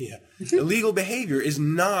behavior is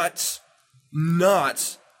not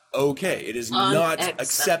okay. It is not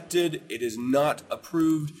accepted. It is not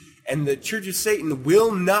approved. And the Church of Satan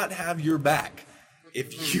will not have your back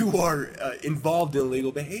if you are involved in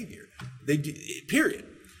illegal behavior. Period.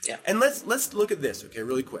 Yeah. And let's look at this, okay,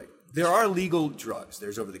 really quick. There are legal drugs.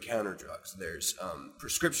 There's over-the-counter drugs. There's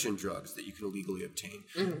prescription drugs that you can illegally obtain.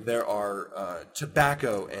 There are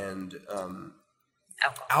tobacco and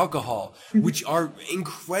alcohol, which are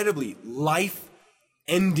incredibly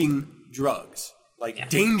life-ending drugs,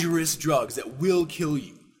 dangerous drugs that will kill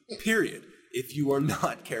you, period, if you are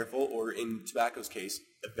not careful, or in tobacco's case,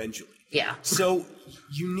 eventually. Yeah. So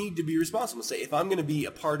you need to be responsible. Say, if I'm going to be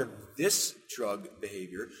a part of this drug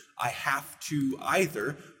behavior, I have to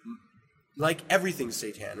either, like everything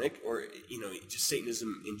satanic, or just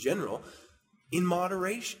Satanism in general, in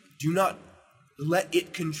moderation. Do not let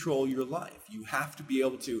it control your life. You have to be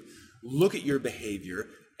able to look at your behavior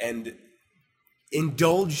and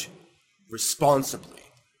indulge responsibly,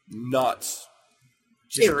 not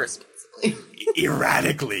just irresponsibly,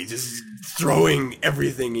 erratically, just throwing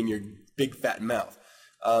everything in your big fat mouth.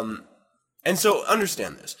 And so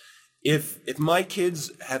understand this. If my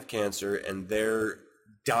kids have cancer and they're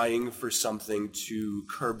dying for something to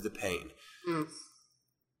curb the pain.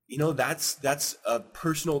 That's a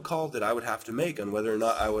personal call that I would have to make on whether or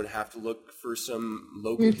not I would have to look for some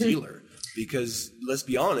local dealer. Because let's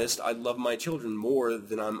be honest, I love my children more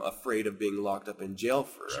than I'm afraid of being locked up in jail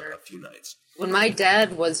for a few nights. When my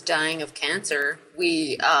dad was dying of cancer,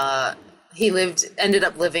 he ended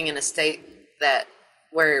up living in a state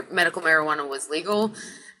where medical marijuana was legal.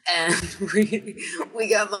 And we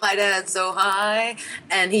got my dad so high,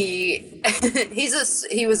 and he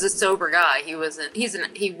was a sober guy. He was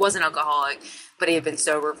an alcoholic, but he had been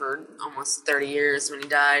sober for almost 30 years when he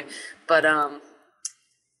died. But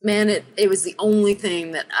man, it was the only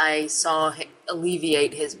thing that I saw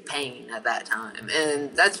alleviate his pain at that time,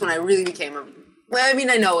 and that's when I really became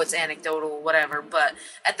I know it's anecdotal, whatever, but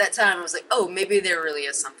at that time I was like, oh, maybe there really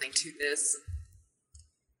is something to this.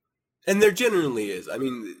 And there generally is. I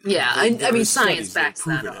mean, science backs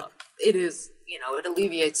that up. It is, it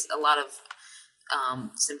alleviates a lot of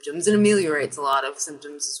symptoms and ameliorates a lot of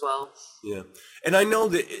symptoms as well. Yeah. And I know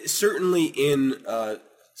that certainly in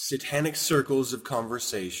satanic circles of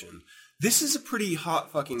conversation, this is a pretty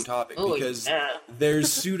hot fucking topic because there's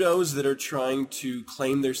pseudos that are trying to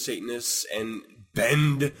claim they're Satanists and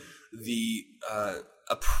bend the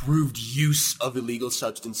approved use of illegal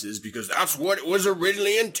substances because that's what it was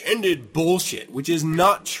originally intended. Bullshit, which is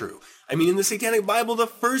not true. I mean, in the Satanic Bible, the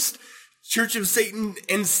first Church of Satan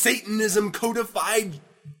and Satanism codified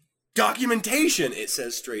documentation, it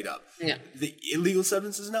says straight up. Yeah. The illegal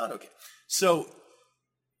substance is not okay. So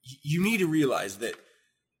you need to realize that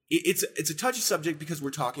it's a touchy subject because we're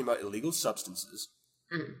talking about illegal substances,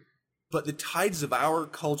 but the tides of our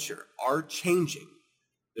culture are changing.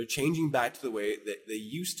 They're changing back to the way that they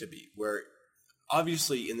used to be, where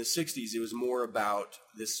obviously in the 60s, it was more about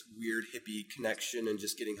this weird hippie connection and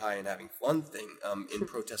just getting high and having fun thing in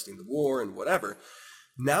protesting the war and whatever.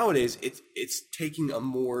 Nowadays, it's taking a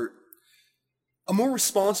more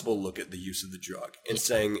responsible look at the use of the drug and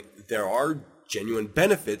saying there are genuine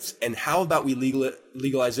benefits, and how about we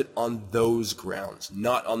legalize it on those grounds,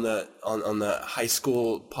 not on the high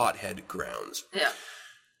school pothead grounds. Yeah.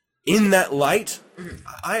 In that light,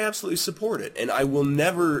 I absolutely support it, and I will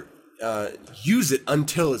never use it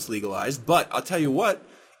until it's legalized. But I'll tell you what,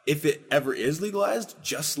 if it ever is legalized,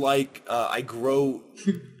 just like I grow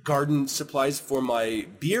garden supplies for my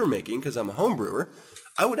beer making because I'm a home brewer,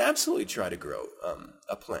 I would absolutely try to grow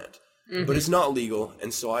a plant. But it's not legal,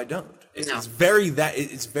 and so I don't. It's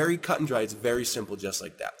very cut and dry. It's very simple, just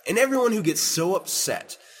like that. And everyone who gets so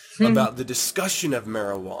upset about the discussion of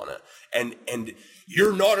marijuana and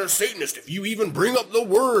you're not a Satanist if you even bring up the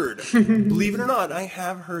word. Believe it or not, I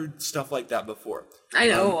have heard stuff like that before. I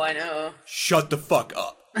know. Shut the fuck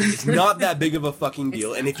up. It's not that big of a fucking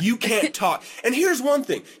deal. And if you can't talk, and here's one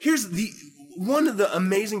thing. Here's one of the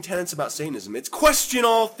amazing tenets about Satanism. It's question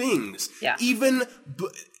all things. Yeah. Even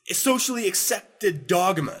socially accepted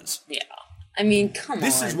dogmas. Yeah. I mean, come on.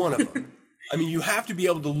 This is one of them. I mean, you have to be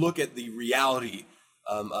able to look at the reality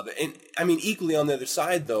of it. And I mean, equally on the other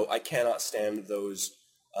side, though, I cannot stand those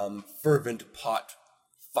fervent pot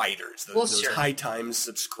fighters, those high times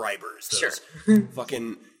subscribers, those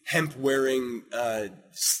fucking hemp wearing,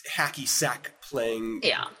 hacky sack playing,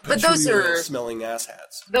 but those are smelling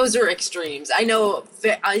asshats. Those are extremes. I know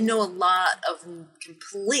a lot of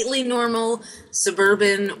completely normal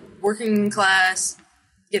suburban working class,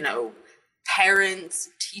 parents,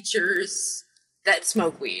 teachers that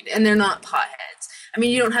smoke weed, and they're not potheads. I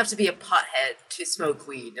mean, you don't have to be a pothead to smoke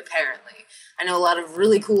weed, apparently. I know a lot of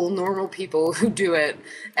really cool, normal people who do it.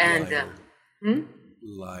 And,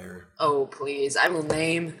 Liar. Oh, please. I will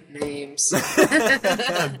name names.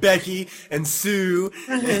 Becky and Sue.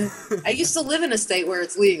 I used to live in a state where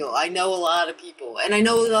it's legal. I know a lot of people. And I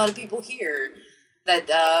know a lot of people here that,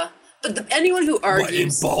 anyone who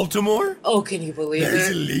argues... What, in Baltimore? Oh, can you believe There's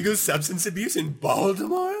illegal substance abuse in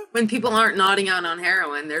Baltimore? When people aren't nodding out on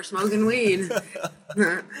heroin, they're smoking weed.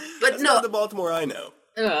 That's not the Baltimore I know.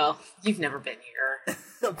 Well, you've never been here.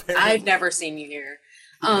 I've never seen you here.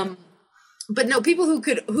 But no, people who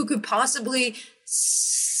could possibly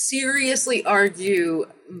seriously argue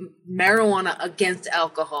marijuana against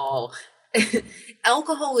alcohol.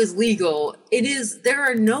 Alcohol is legal. There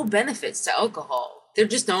are no benefits to alcohol. There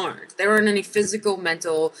just aren't. There aren't any physical,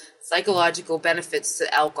 mental, psychological benefits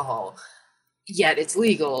to alcohol. Yet it's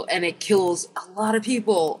legal, and it kills a lot of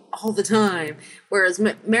people all the time. Whereas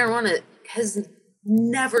marijuana has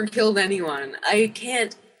never killed anyone. I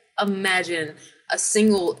can't imagine a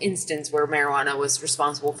single instance where marijuana was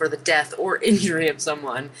responsible for the death or injury of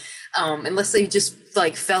someone, unless they just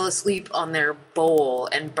fell asleep on their bowl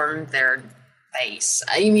and burned their face.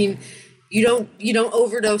 I mean, You don't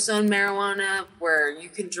overdose on marijuana where you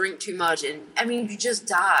can drink too much, and I mean you just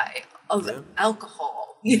die of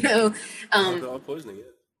alcohol. Alcohol poisoning.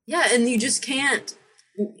 Yeah, and you just can't.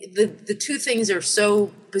 The two things are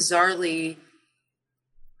so bizarrely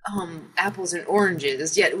apples and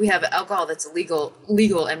oranges. Yet we have alcohol that's legal,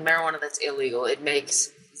 and marijuana that's illegal. It makes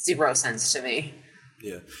zero sense to me.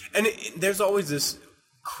 Yeah, and there's always this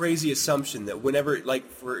crazy assumption that whenever, like,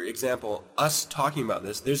 for example, us talking about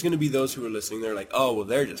this, there's going to be those who are listening, they're like, oh, well,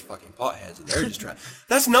 they're just fucking potheads, and they're just trying.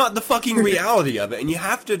 That's not the fucking reality of it, and you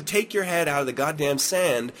have to take your head out of the goddamn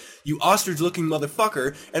sand, you ostrich-looking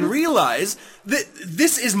motherfucker, and realize that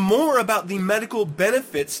this is more about the medical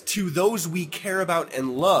benefits to those we care about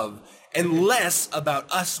and love, and less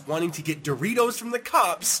about us wanting to get Doritos from the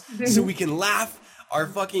cops so we can laugh our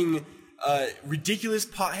fucking ridiculous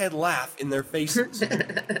pothead laugh in their faces.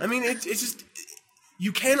 I mean, it's just,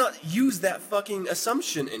 you cannot use that fucking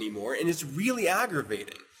assumption anymore, and it's really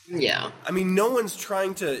aggravating. Yeah. I mean, no one's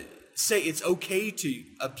trying to say it's okay to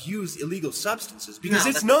abuse illegal substances, because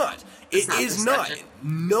it's not. It is not.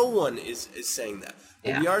 No one is saying that.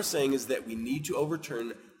 What we are saying is that we need to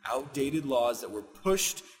overturn outdated laws that were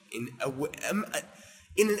pushed in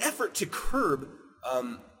an effort to curb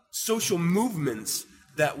social movements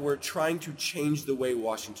that were trying to change the way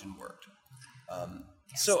Washington worked.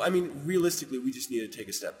 So, I mean, realistically, we just need to take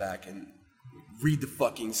a step back and read the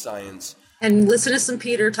fucking science. And listen to some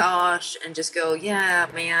Peter Tosh and just go, yeah,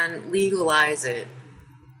 man, legalize it.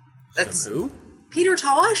 That's who? Peter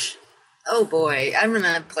Tosh? Oh, boy. I'm going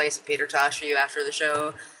to play some Peter Tosh for you after the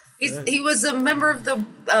show. He was a member of the...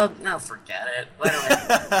 no, forget it.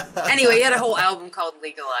 Whatever. Anyway, he had a whole album called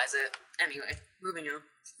Legalize It. Anyway, moving on.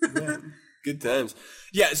 Yeah. Good times.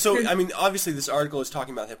 Yeah, so, I mean, obviously this article is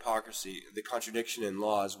talking about hypocrisy, the contradiction in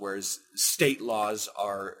laws, whereas state laws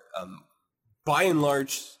are, by and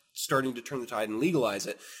large, starting to turn the tide and legalize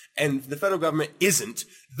it, and the federal government isn't,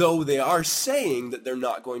 though they are saying that they're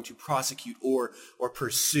not going to prosecute or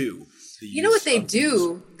pursue the use. You know what they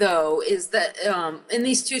do, though, is that in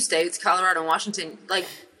these two states, Colorado and Washington, like,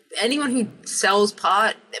 anyone who sells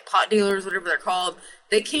pot dealers, whatever they're called,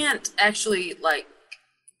 they can't actually, like,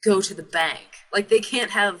 go to the bank. Like, they can't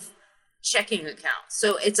have checking accounts.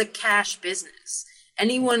 So it's a cash business.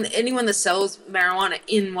 Anyone that sells marijuana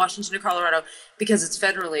in Washington or Colorado, because it's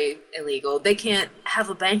federally illegal, they can't have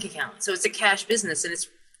a bank account. So it's a cash business, and it's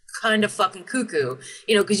kind of fucking cuckoo,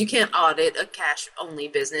 because you can't audit a cash-only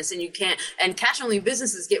business, and cash-only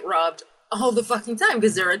businesses get robbed all the fucking time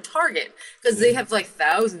because they're a target, because they have, like,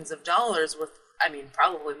 thousands of dollars worth, I mean,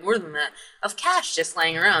 probably more than that, of cash just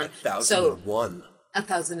laying around. 1,001.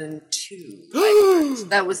 1,002.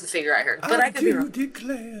 That was the figure I heard. But I could be wrong.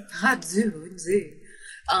 Declare. I do indeed.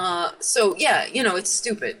 So yeah, it's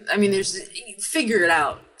stupid. I mean, figure it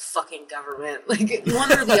out, fucking government. Like, one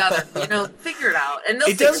or the other, figure it out. And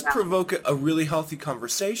it does provoke a really healthy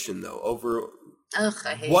conversation, though, over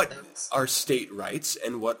what are state rights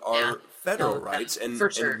and what are federal rights, and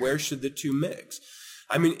where should the two mix.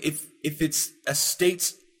 I mean, if it's a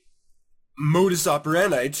state's modus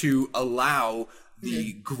operandi to allow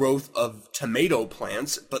the growth of tomato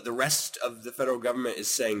plants, but the rest of the federal government is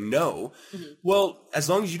saying no, well, as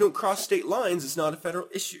long as you don't cross state lines, it's not a federal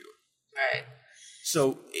issue. Right.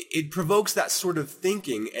 So it provokes that sort of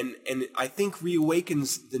thinking, and I think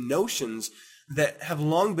reawakens the notions that have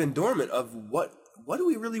long been dormant of what do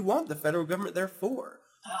we really want the federal government there for?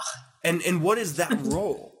 And what is that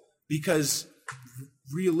role? Because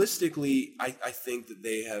realistically, I think that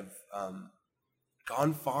they have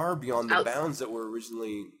gone far beyond the bounds that were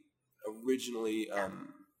originally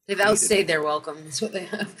they've outstayed their welcome. That's what they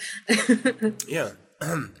have. Yeah.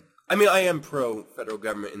 I mean, I am pro federal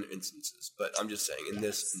government in instances, but I'm just saying in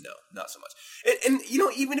this, no, not so much. And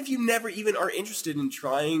even if you never even are interested in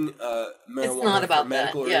trying marijuana for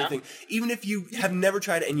medical or anything, even if you have never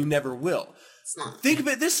tried it and you never will, think of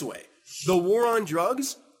it this way: the war on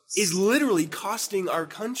drugs is literally costing our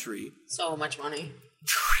country so much money.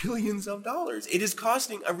 Trillions of dollars. It is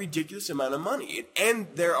costing a ridiculous amount of money. And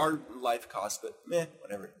there are life costs, but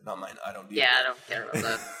whatever. Not mine. I don't do that. I don't care about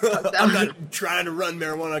that. I'm not trying to run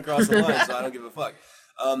marijuana across the line, so I don't give a fuck.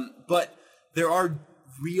 But there are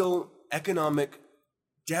real economic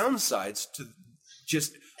downsides to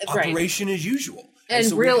just operation as usual. And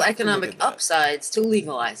so real economic upsides to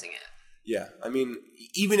legalizing it. Yeah. I mean,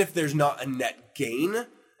 even if there's not a net gain,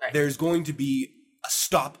 there's going to be a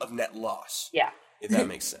stop of net loss. Yeah. If that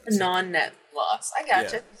makes sense. A non-net loss. I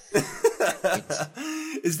gotcha.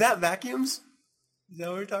 Is that vacuums? Is that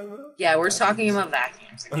what we're talking about? Yeah, we're talking about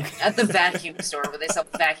vacuums again. Okay. At the vacuum store where they sell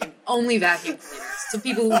only vacuum cleaners to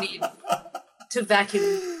people who need to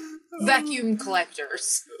vacuum vacuum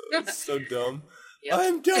collectors. That's so dumb. Yep.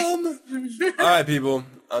 I'm dumb. All right, people.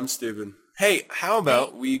 I'm stupid. Hey, how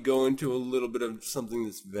about we go into a little bit of something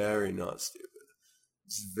that's very not stupid?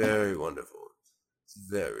 It's very wonderful. It's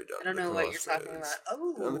very dumb. I don't know what you're talking about.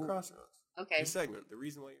 Oh. On the crossroads. Okay. The segment. The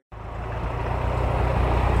reason why you're...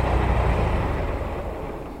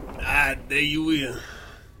 There you will.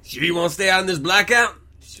 Sure you won't stay out in this blackout?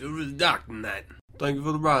 Sure is dark tonight. Thank you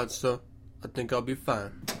for the ride, sir. I think I'll be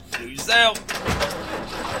fine. Suit yourself.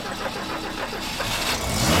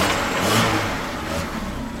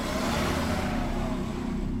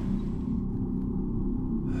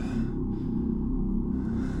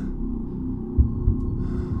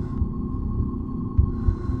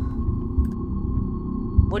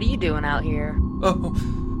 What are you doing out here? Oh,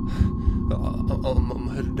 I'm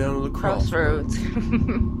headed down to the Crossroads.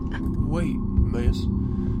 Wait, miss.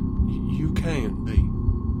 You can't be.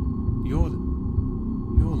 You're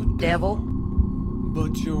the Devil?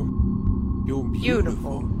 But you're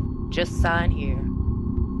beautiful. Just sign here.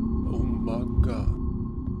 Oh my God.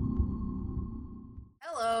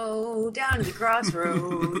 Hello, down to the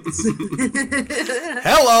crossroads.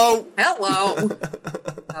 Hello. Hello.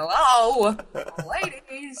 Hello,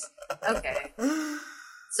 ladies. Okay.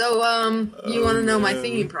 So, you want to know my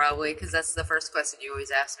theme probably, because that's the first question you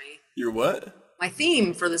always ask me. Your what? My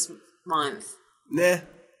theme for this month. Nah.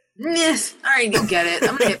 Yes. All right, you get it.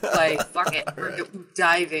 I'm gonna hit play. Fuck it. We're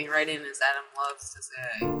diving right in, as Adam loves to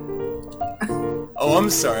say. Oh, I'm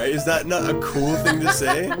sorry. Is that not a cool thing to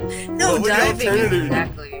say? No, what would diving. the alternative?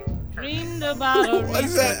 Exactly. What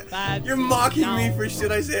is that? You're mocking me for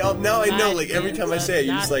shit I say. Now I know, like, every time I say it,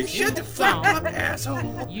 you're just like, shut the fuck up,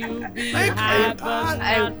 asshole. Is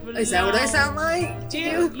that what I sound like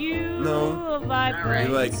to you? No. Alright.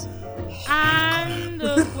 You're like, I'm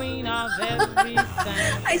the queen of everything.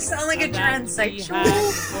 I sound like a transsexual.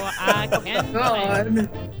 God.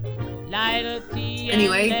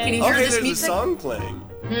 Anyway, can you hear okay, this there's music? a song playing.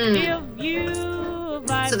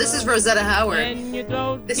 So this is Rosetta Howard.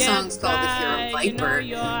 This song's called If You're a Viper,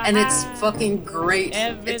 and it's fucking great.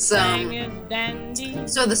 It's so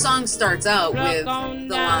the song starts out with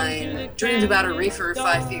the line, dreamed about a reefer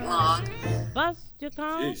 5 feet long. So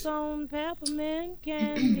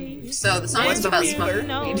the song is about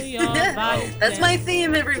smoking weed. That's my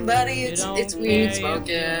theme, everybody. It's weed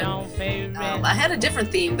smoking. I had a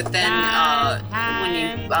different theme, but then when you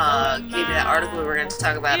gave me that article we were going to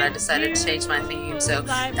talk about, I decided to change my theme. So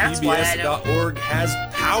that's why I don't. PBS.org has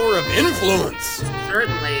power of influence.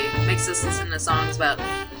 Certainly makes us listen to songs about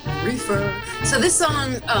reefer. So this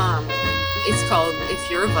song, it's called "If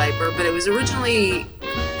You're a Viper," but it was originally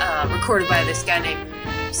recorded by this guy named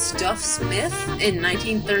Stuff Smith in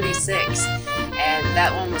 1936, and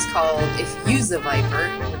that one was called "If You's a Viper,"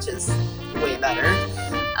 which is way better.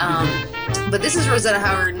 But this is Rosetta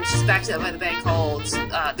Howard, and she's backed up by the band called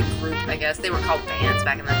the group. I guess they were called bands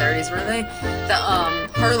back in the 30s, were they? The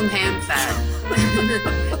Harlem Ham Fat,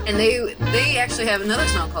 and they actually have another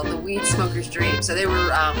song called "The Weed Smoker's Dream." So they were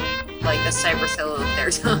like the Cypress Hill of their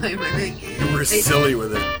time, I think. You were silly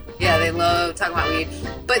with it. Yeah, they love talking about weed.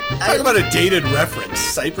 But Talk about a dated reference.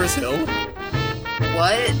 Cypress Hill?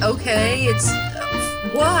 What? Okay, it's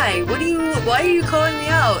why? Why are you calling me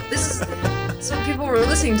out? This is what people were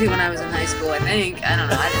listening to when I was in high school, I think. I don't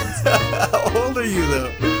know. I didn't. How old are you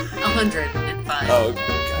though? 105. Oh,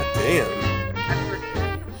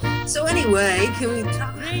 goddamn. So anyway, can we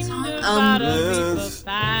talk about the song? Yes.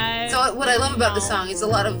 So what I love about the song is a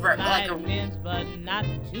lot of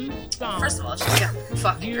first of all, she's got a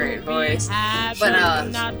fucking great voice, but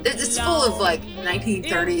it's full of like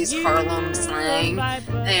 1930s Harlem slang.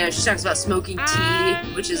 And she talks about smoking tea,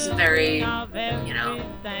 which is very, you know,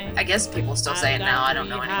 I guess people still say it now. I don't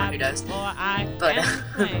know anyone who does, but.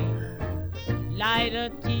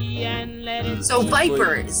 So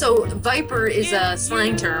Viper is a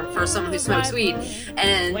slang term for someone who smokes weed,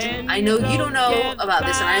 and I know you don't know about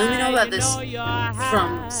this, and I only know about this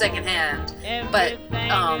from secondhand, but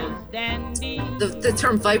the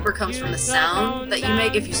term Viper comes from the sound that you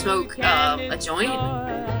make if you smoke a joint.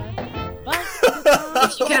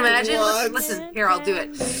 If you can imagine, listen, here, I'll do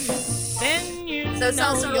it. So it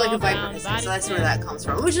sounds sort of like a viper hissing, so that's where that comes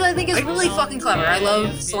from, which I think is really fucking clever. I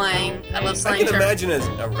love slang. I love slang I can terms. imagine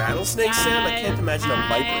a rattlesnake sound. I can't imagine a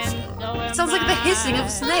viper sound. It sounds like the hissing of a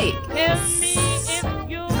snake.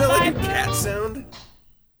 Isn't that like a cat sound?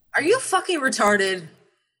 Are you fucking retarded?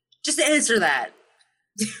 Just answer that.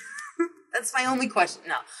 That's my only question.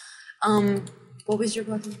 No. What was your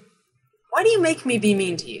question? Why do you make me be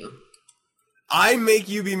mean to you? I make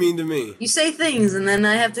you be mean to me. You say things and then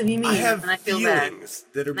I have to be mean, I have and I feel bad. feelings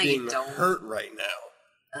that are No, you being don't. hurt right now.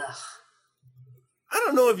 Ugh. I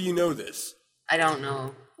don't know if you know this. I don't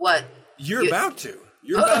know. What? You're about to.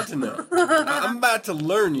 You're about to know. I'm about to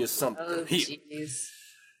learn you something. Oh, jeez.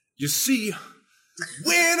 You see,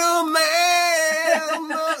 when a man...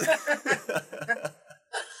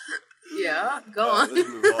 Yeah, go on. Let's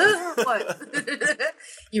move on. What?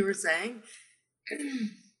 You were saying? So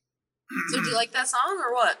do you like that song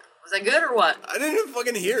or what? Was that good or what? I didn't even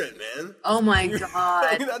fucking hear it, man. Oh my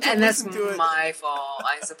god. And that's my fault,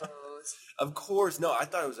 I suppose. Of course. No, I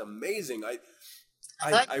thought it was amazing. I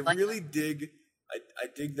really dig... I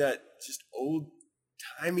dig that just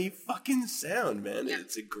old-timey fucking sound, man. Yeah.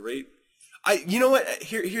 It's a great... You know what?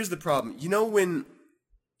 Here's the problem. You know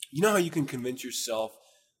how you can convince yourself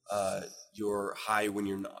you're high when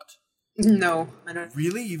you're not? No, I don't.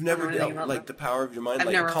 Really? You've never dealt like the power of your mind?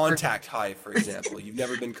 Like contact high, for example. You've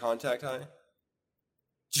never been contact high?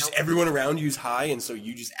 Just everyone around you's high, and so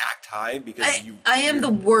you just act high because I am the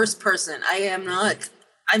worst person. I am not...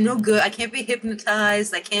 I'm no good. I can't be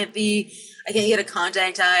hypnotized. I can't get a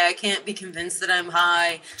contact high. I can't be convinced that I'm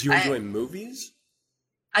high. Do you enjoy movies?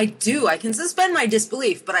 I do. I can suspend my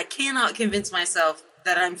disbelief, but I cannot convince myself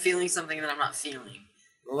that I'm feeling something that I'm not feeling.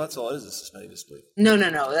 Well, that's all it is suspending disbelief. No.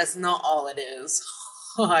 That's not all it is.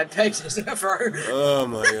 I beg to differ. Oh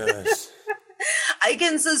my gosh. I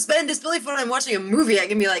can suspend disbelief when I'm watching a movie. I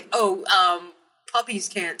can be like, puppies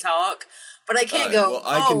can't talk. But I can't go,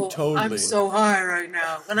 I'm so high right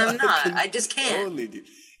now. But I'm not. I just can't. Totally do.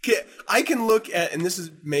 I can look at, and this is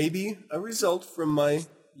maybe a result from my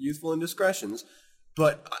youthful indiscretions,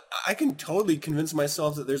 but I can totally convince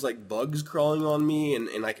myself that there's like bugs crawling on me,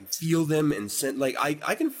 and I can feel them and send, like I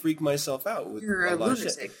can freak myself out with you're a a lot lunatic,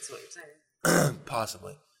 of shit. that's what you're saying.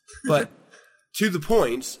 Possibly. But to the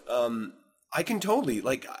point, I can totally,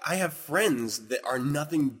 like, I have friends that are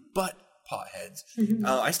nothing but potheads.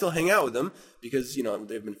 I still hang out with them because, you know,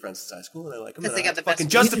 they've been friends since high school, and I like them. They got the fucking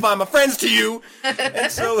best justify my friends to you. And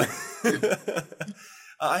so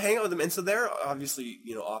I hang out with them, and so they're obviously,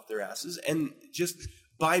 you know, off their asses, and just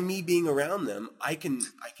by me being around them, I can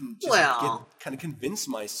just kind of convince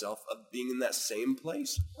myself of being in that same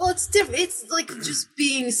place. Well, it's different. It's like just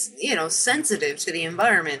being, you know, sensitive to the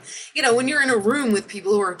environment. You know, when you're in a room with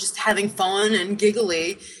people who are just having fun and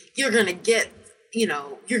giggly, you're gonna get, you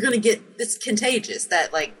know, it's contagious,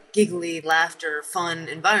 that like giggly, laughter, fun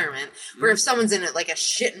environment. Where if someone's in like a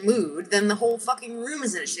shit mood, then the whole fucking room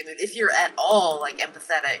is in a shit mood. If you're at all like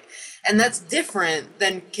empathetic, and that's different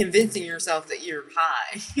than convincing yourself that you're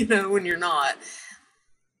high, you know, when you're not.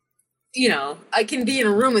 You know, I can be in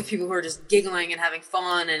a room with people who are just giggling and having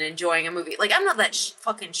fun and enjoying a movie. Like, I'm not that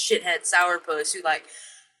fucking shithead sourpuss who, like,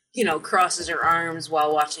 you know, crosses her arms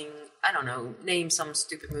while watching, I don't know, name some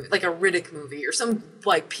stupid movie, like a Riddick movie or some,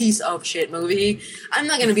 like, piece of shit movie. I'm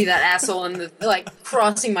not gonna be that asshole and, like,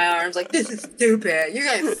 crossing my arms like, this is stupid, you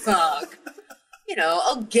guys suck. You know,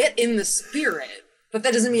 I'll get in the spirit, but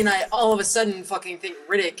that doesn't mean I all of a sudden fucking think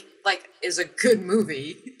Riddick, like, is a good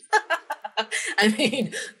movie. I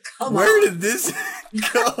mean, come Where on. did this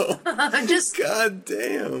go? I'm just... God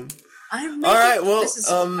damn. All right, well,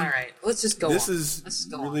 all right, let's just go on. This is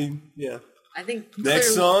really, yeah. I think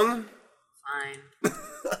next song? Fine.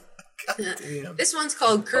 God damn. This one's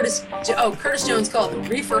called Curtis Jones called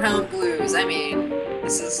Reefer Hound Blues. I mean,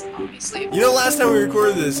 this is obviously... You know, last time we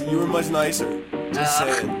recorded this, you were much nicer. Just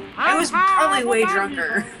saying. I was probably way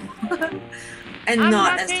drunker. And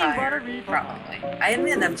not as tired, probably. I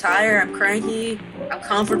admit I'm tired, I'm cranky, I'm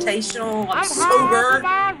confrontational, I'm sober.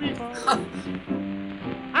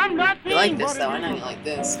 You like this, though. I know you like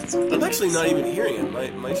this. I'm actually not even hearing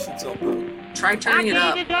it. My shit's all broke. Try turning it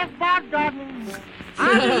up.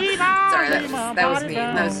 Sorry, that was mean.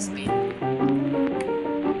 That was just mean.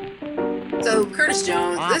 So Curtis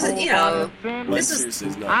Jones, this is, you know, this is.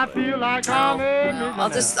 I feel like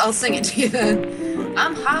I'll sing it to you then.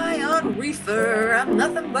 I'm high on reefer. I'm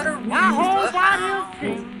nothing but a reefer hound.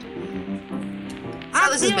 So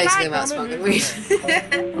this is basically about smoking weed.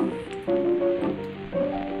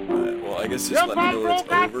 Well, I guess just let me know when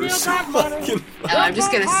it's over so I can... I'm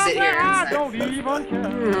just gonna sit here and say.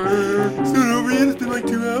 It's not over yet, it's been like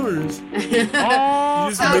 2 hours. You're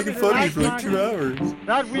just making fun of me for like 2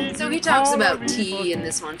 hours. So he talks about tea in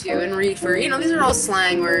this one too, and reefer. You know, these are all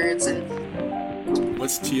slang words. And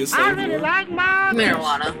what's tea a slang for?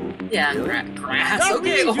 Marijuana. Yeah, grass.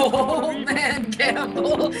 Okay, old man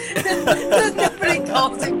Campbell. Nobody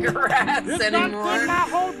calls it grass anymore. My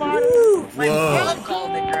mom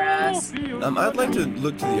called it grass. I'd like to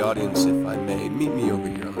look to the audience, if I may. Meet me over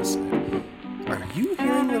here on this side. Are you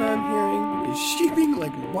hearing what I'm hearing? Is she being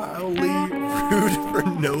like wildly rude for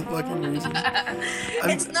no fucking reason?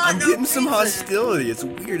 I'm getting some hostility. It's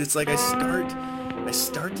weird. It's like I start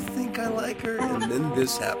to think I like her, and then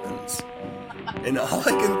this happens. And all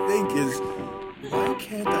I can think is, why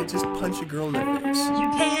can't I just punch a girl in the face? You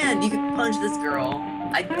can. You can punch this girl.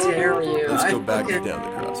 I dare you. Let's go back to Down the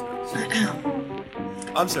Crossroads.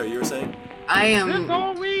 I'm sorry, you were saying? I am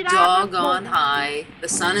doggone high. The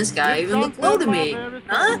sun and sky even look low to me.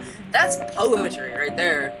 Huh? That's poetry right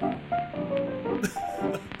there.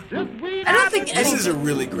 I don't think This is a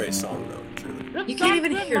really great song, though, truly. You can't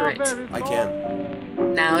even hear it. I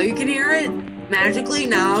can. Now you can hear it? Magically,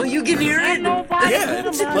 now you can hear it? Yeah,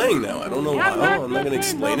 it's playing now. I don't know how. I'm not going to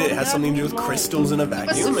explain it. It has something to do with crystals in a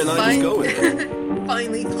vacuum, and I just go with it.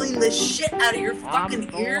 Finally clean the shit out of your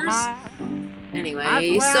fucking ears.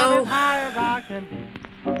 Anyway, so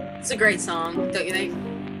it's a great song, don't you think?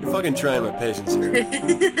 You're fucking trying my patience here.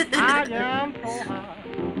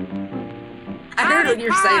 I heard what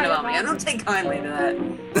you're saying about me. I don't take kindly to that.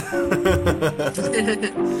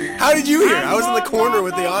 How did you hear? I was in the corner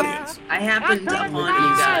with the audience. I happened upon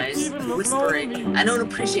you guys whispering. I don't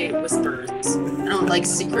appreciate whispers. I don't like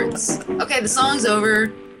secrets. Okay, the song's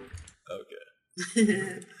over.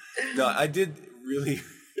 Okay. No, I did really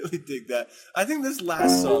dig that. I think this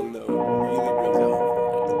last song, though, really brings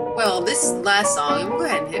out. Well, this last song, go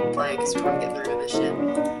ahead and hit play because we want to get through this shit.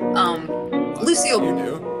 Lucille. You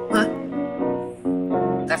do? Huh?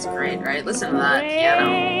 That's great, right? Listen to that piano.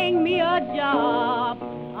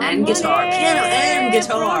 And guitar. Piano and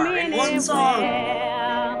guitar in one song.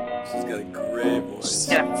 She's got a great voice. She's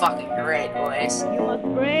got a fucking great voice. So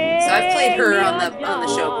I've played her on the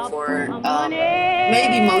show before.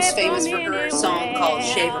 Maybe most famous for her song called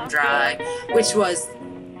Shave 'Em Dry, which was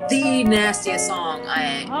the nastiest song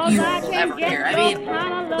you will ever hear. I mean,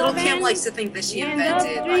 Little Kim likes to think that she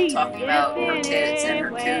invented like talking about her tits and her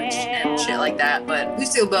cooch and shit like that, but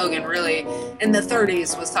Lucille Bogan really in the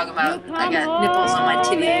 30s was talking about I got nipples on my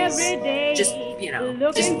titties, just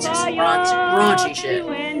raunchy shit.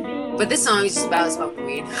 But this song is just about smoking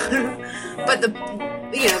weed. But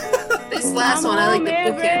this last one I like the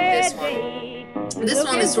bookend this one. This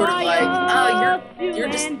one is sort of like, oh, you're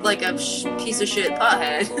just like a piece of shit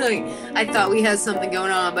pothead. Like, I thought we had something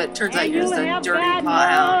going on, but it turns out you're just a dirty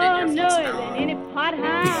pothound and you're and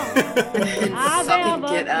fucking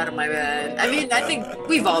get out of my bed. I mean, I think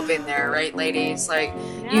we've all been there, right, ladies? Like,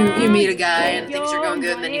 you meet a guy and things are going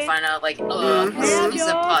good, and then you find out, like, ugh, he's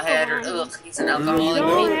a pothead, or ugh, he's an alcoholic,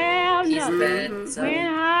 and he's in bed. So.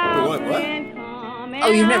 What?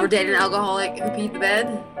 Oh, you've never dated an alcoholic who peed the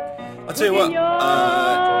bed? I'll tell you what,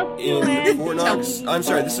 in Fort Knox, I'm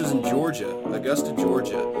sorry, this was in Georgia, Augusta,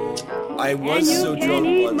 Georgia. I was so drunk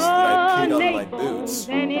once that I peed on my boots.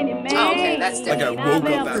 Oh, okay, that's different. Like I woke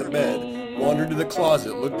up out of bed, wandered to the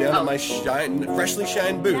closet, looked down at my freshly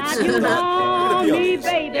shined boots, and thought, I'm gonna pee on these.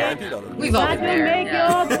 Yeah, I peed on them. We've all been there,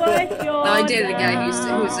 yeah. No, I dated a guy who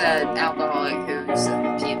was an alcoholic who used to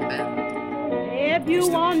pee in the bed. If you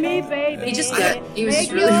want me, baby. He was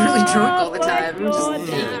just really, really drunk all the time. We were just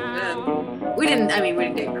peeing in bed. We didn't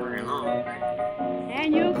date for very long.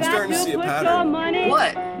 I'm starting to see a pattern.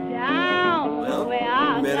 What? Well,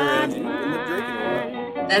 men around you end up drinking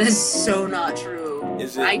a lot. That is so not true.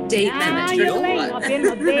 Is it? I date men that drink a lot.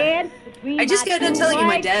 I just got done telling you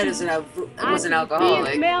my dad was an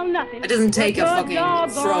alcoholic. It doesn't take a fucking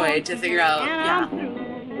Freud to figure out, yeah.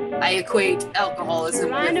 I equate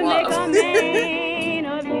alcoholism with love.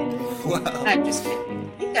 Wow. I'm just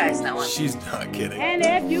kidding. You guys know what. She's not kidding.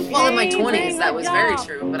 Well, in my 20s, that was very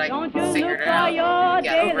true, but I figured it out.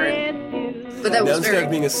 Got over it. But that Now was instead very.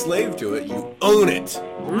 of being a slave to it, you own it.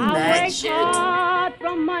 That shit.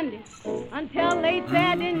 From Monday until late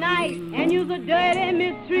Saturday night, and you're the dirty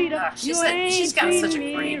mistreater. She's got such a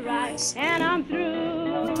great voice. And I'm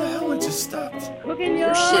through. What the hell? It just stopped. Cooking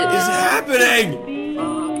Your shit Is happening?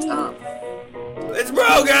 Stop. It's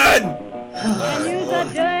broken!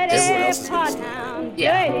 Everyone else is gonna stop.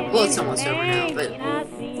 Yeah. Well, it's almost over now, but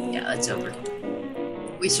yeah, it's over.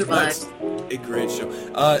 We survived. That's a great show.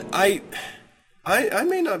 I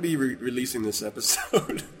may not be releasing this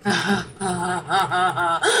episode.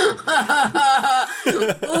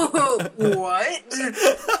 What?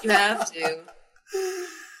 You have to.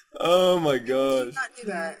 Oh my gosh. Not do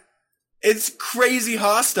that. It's crazy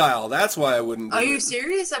hostile. That's why I wouldn't do Are you it.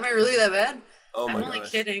 serious? Am I really that bad? Oh my I'm only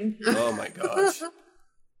gosh. kidding. Oh my gosh.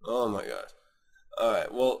 Oh my gosh. All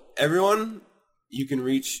right. Well, everyone, you can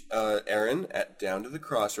reach Aaron at Down to the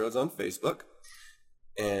Crossroads on Facebook.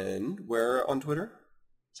 And where on Twitter?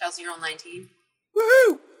 Chelsea Girl 19.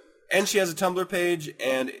 Woohoo! And she has a Tumblr page,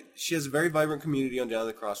 and she has a very vibrant community on Down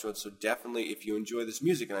the Crossroads, so definitely, if you enjoy this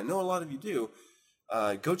music, and I know a lot of you do,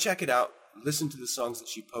 go check it out, listen to the songs that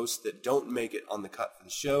she posts that don't make it on the cut for the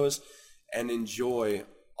shows, and enjoy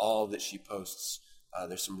all that she posts.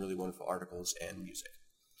 There's some really wonderful articles and music.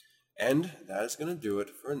 And that is going to do it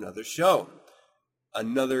for another show.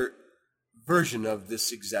 Another version of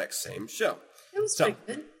this exact same show. It was pretty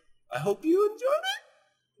good. I hope you enjoyed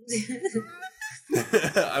it.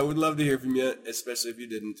 I would love to hear from you, especially if you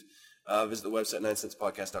didn't. Visit the website,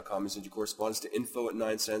 9centspodcast.com, and send your correspondence to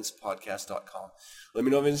info@9centspodcast.com. Let me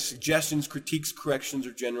know of any suggestions, critiques, corrections,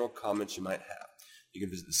 or general comments you might have. You can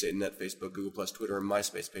visit the SatanNet, Facebook, Google+, Twitter, and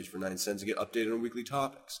MySpace page for 9 cents and get updated on weekly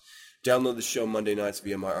topics. Download the show Monday nights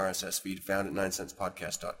via my RSS feed found at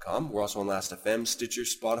 9centspodcast.com. We're also on Last.fm, Stitcher,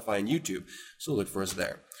 Spotify, and YouTube, so look for us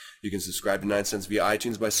there. You can subscribe to 9 Cents via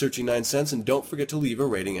iTunes by searching 9 Cents, and don't forget to leave a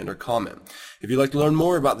rating and or comment. If you'd like to learn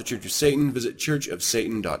more about the Church of Satan, visit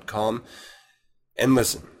churchofsatan.com. And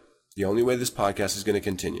listen, the only way this podcast is going to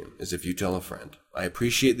continue is if you tell a friend. I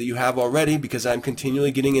appreciate that you have already, because I'm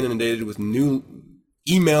continually getting inundated with new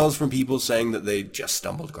emails from people saying that they just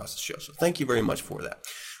stumbled across the show. So thank you very much for that.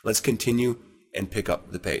 Let's continue and pick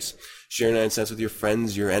up the pace. Share 9 Cents with your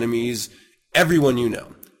friends, your enemies, everyone you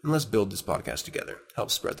know. And let's build this podcast together. Help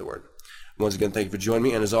spread the word. Once again, thank you for joining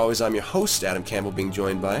me. And as always, I'm your host, Adam Campbell, being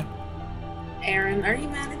joined by... Aaron, are you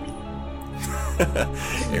mad at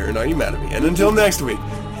me? Aaron, are you mad at me? And until next week,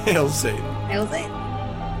 hail Satan. Hail Satan.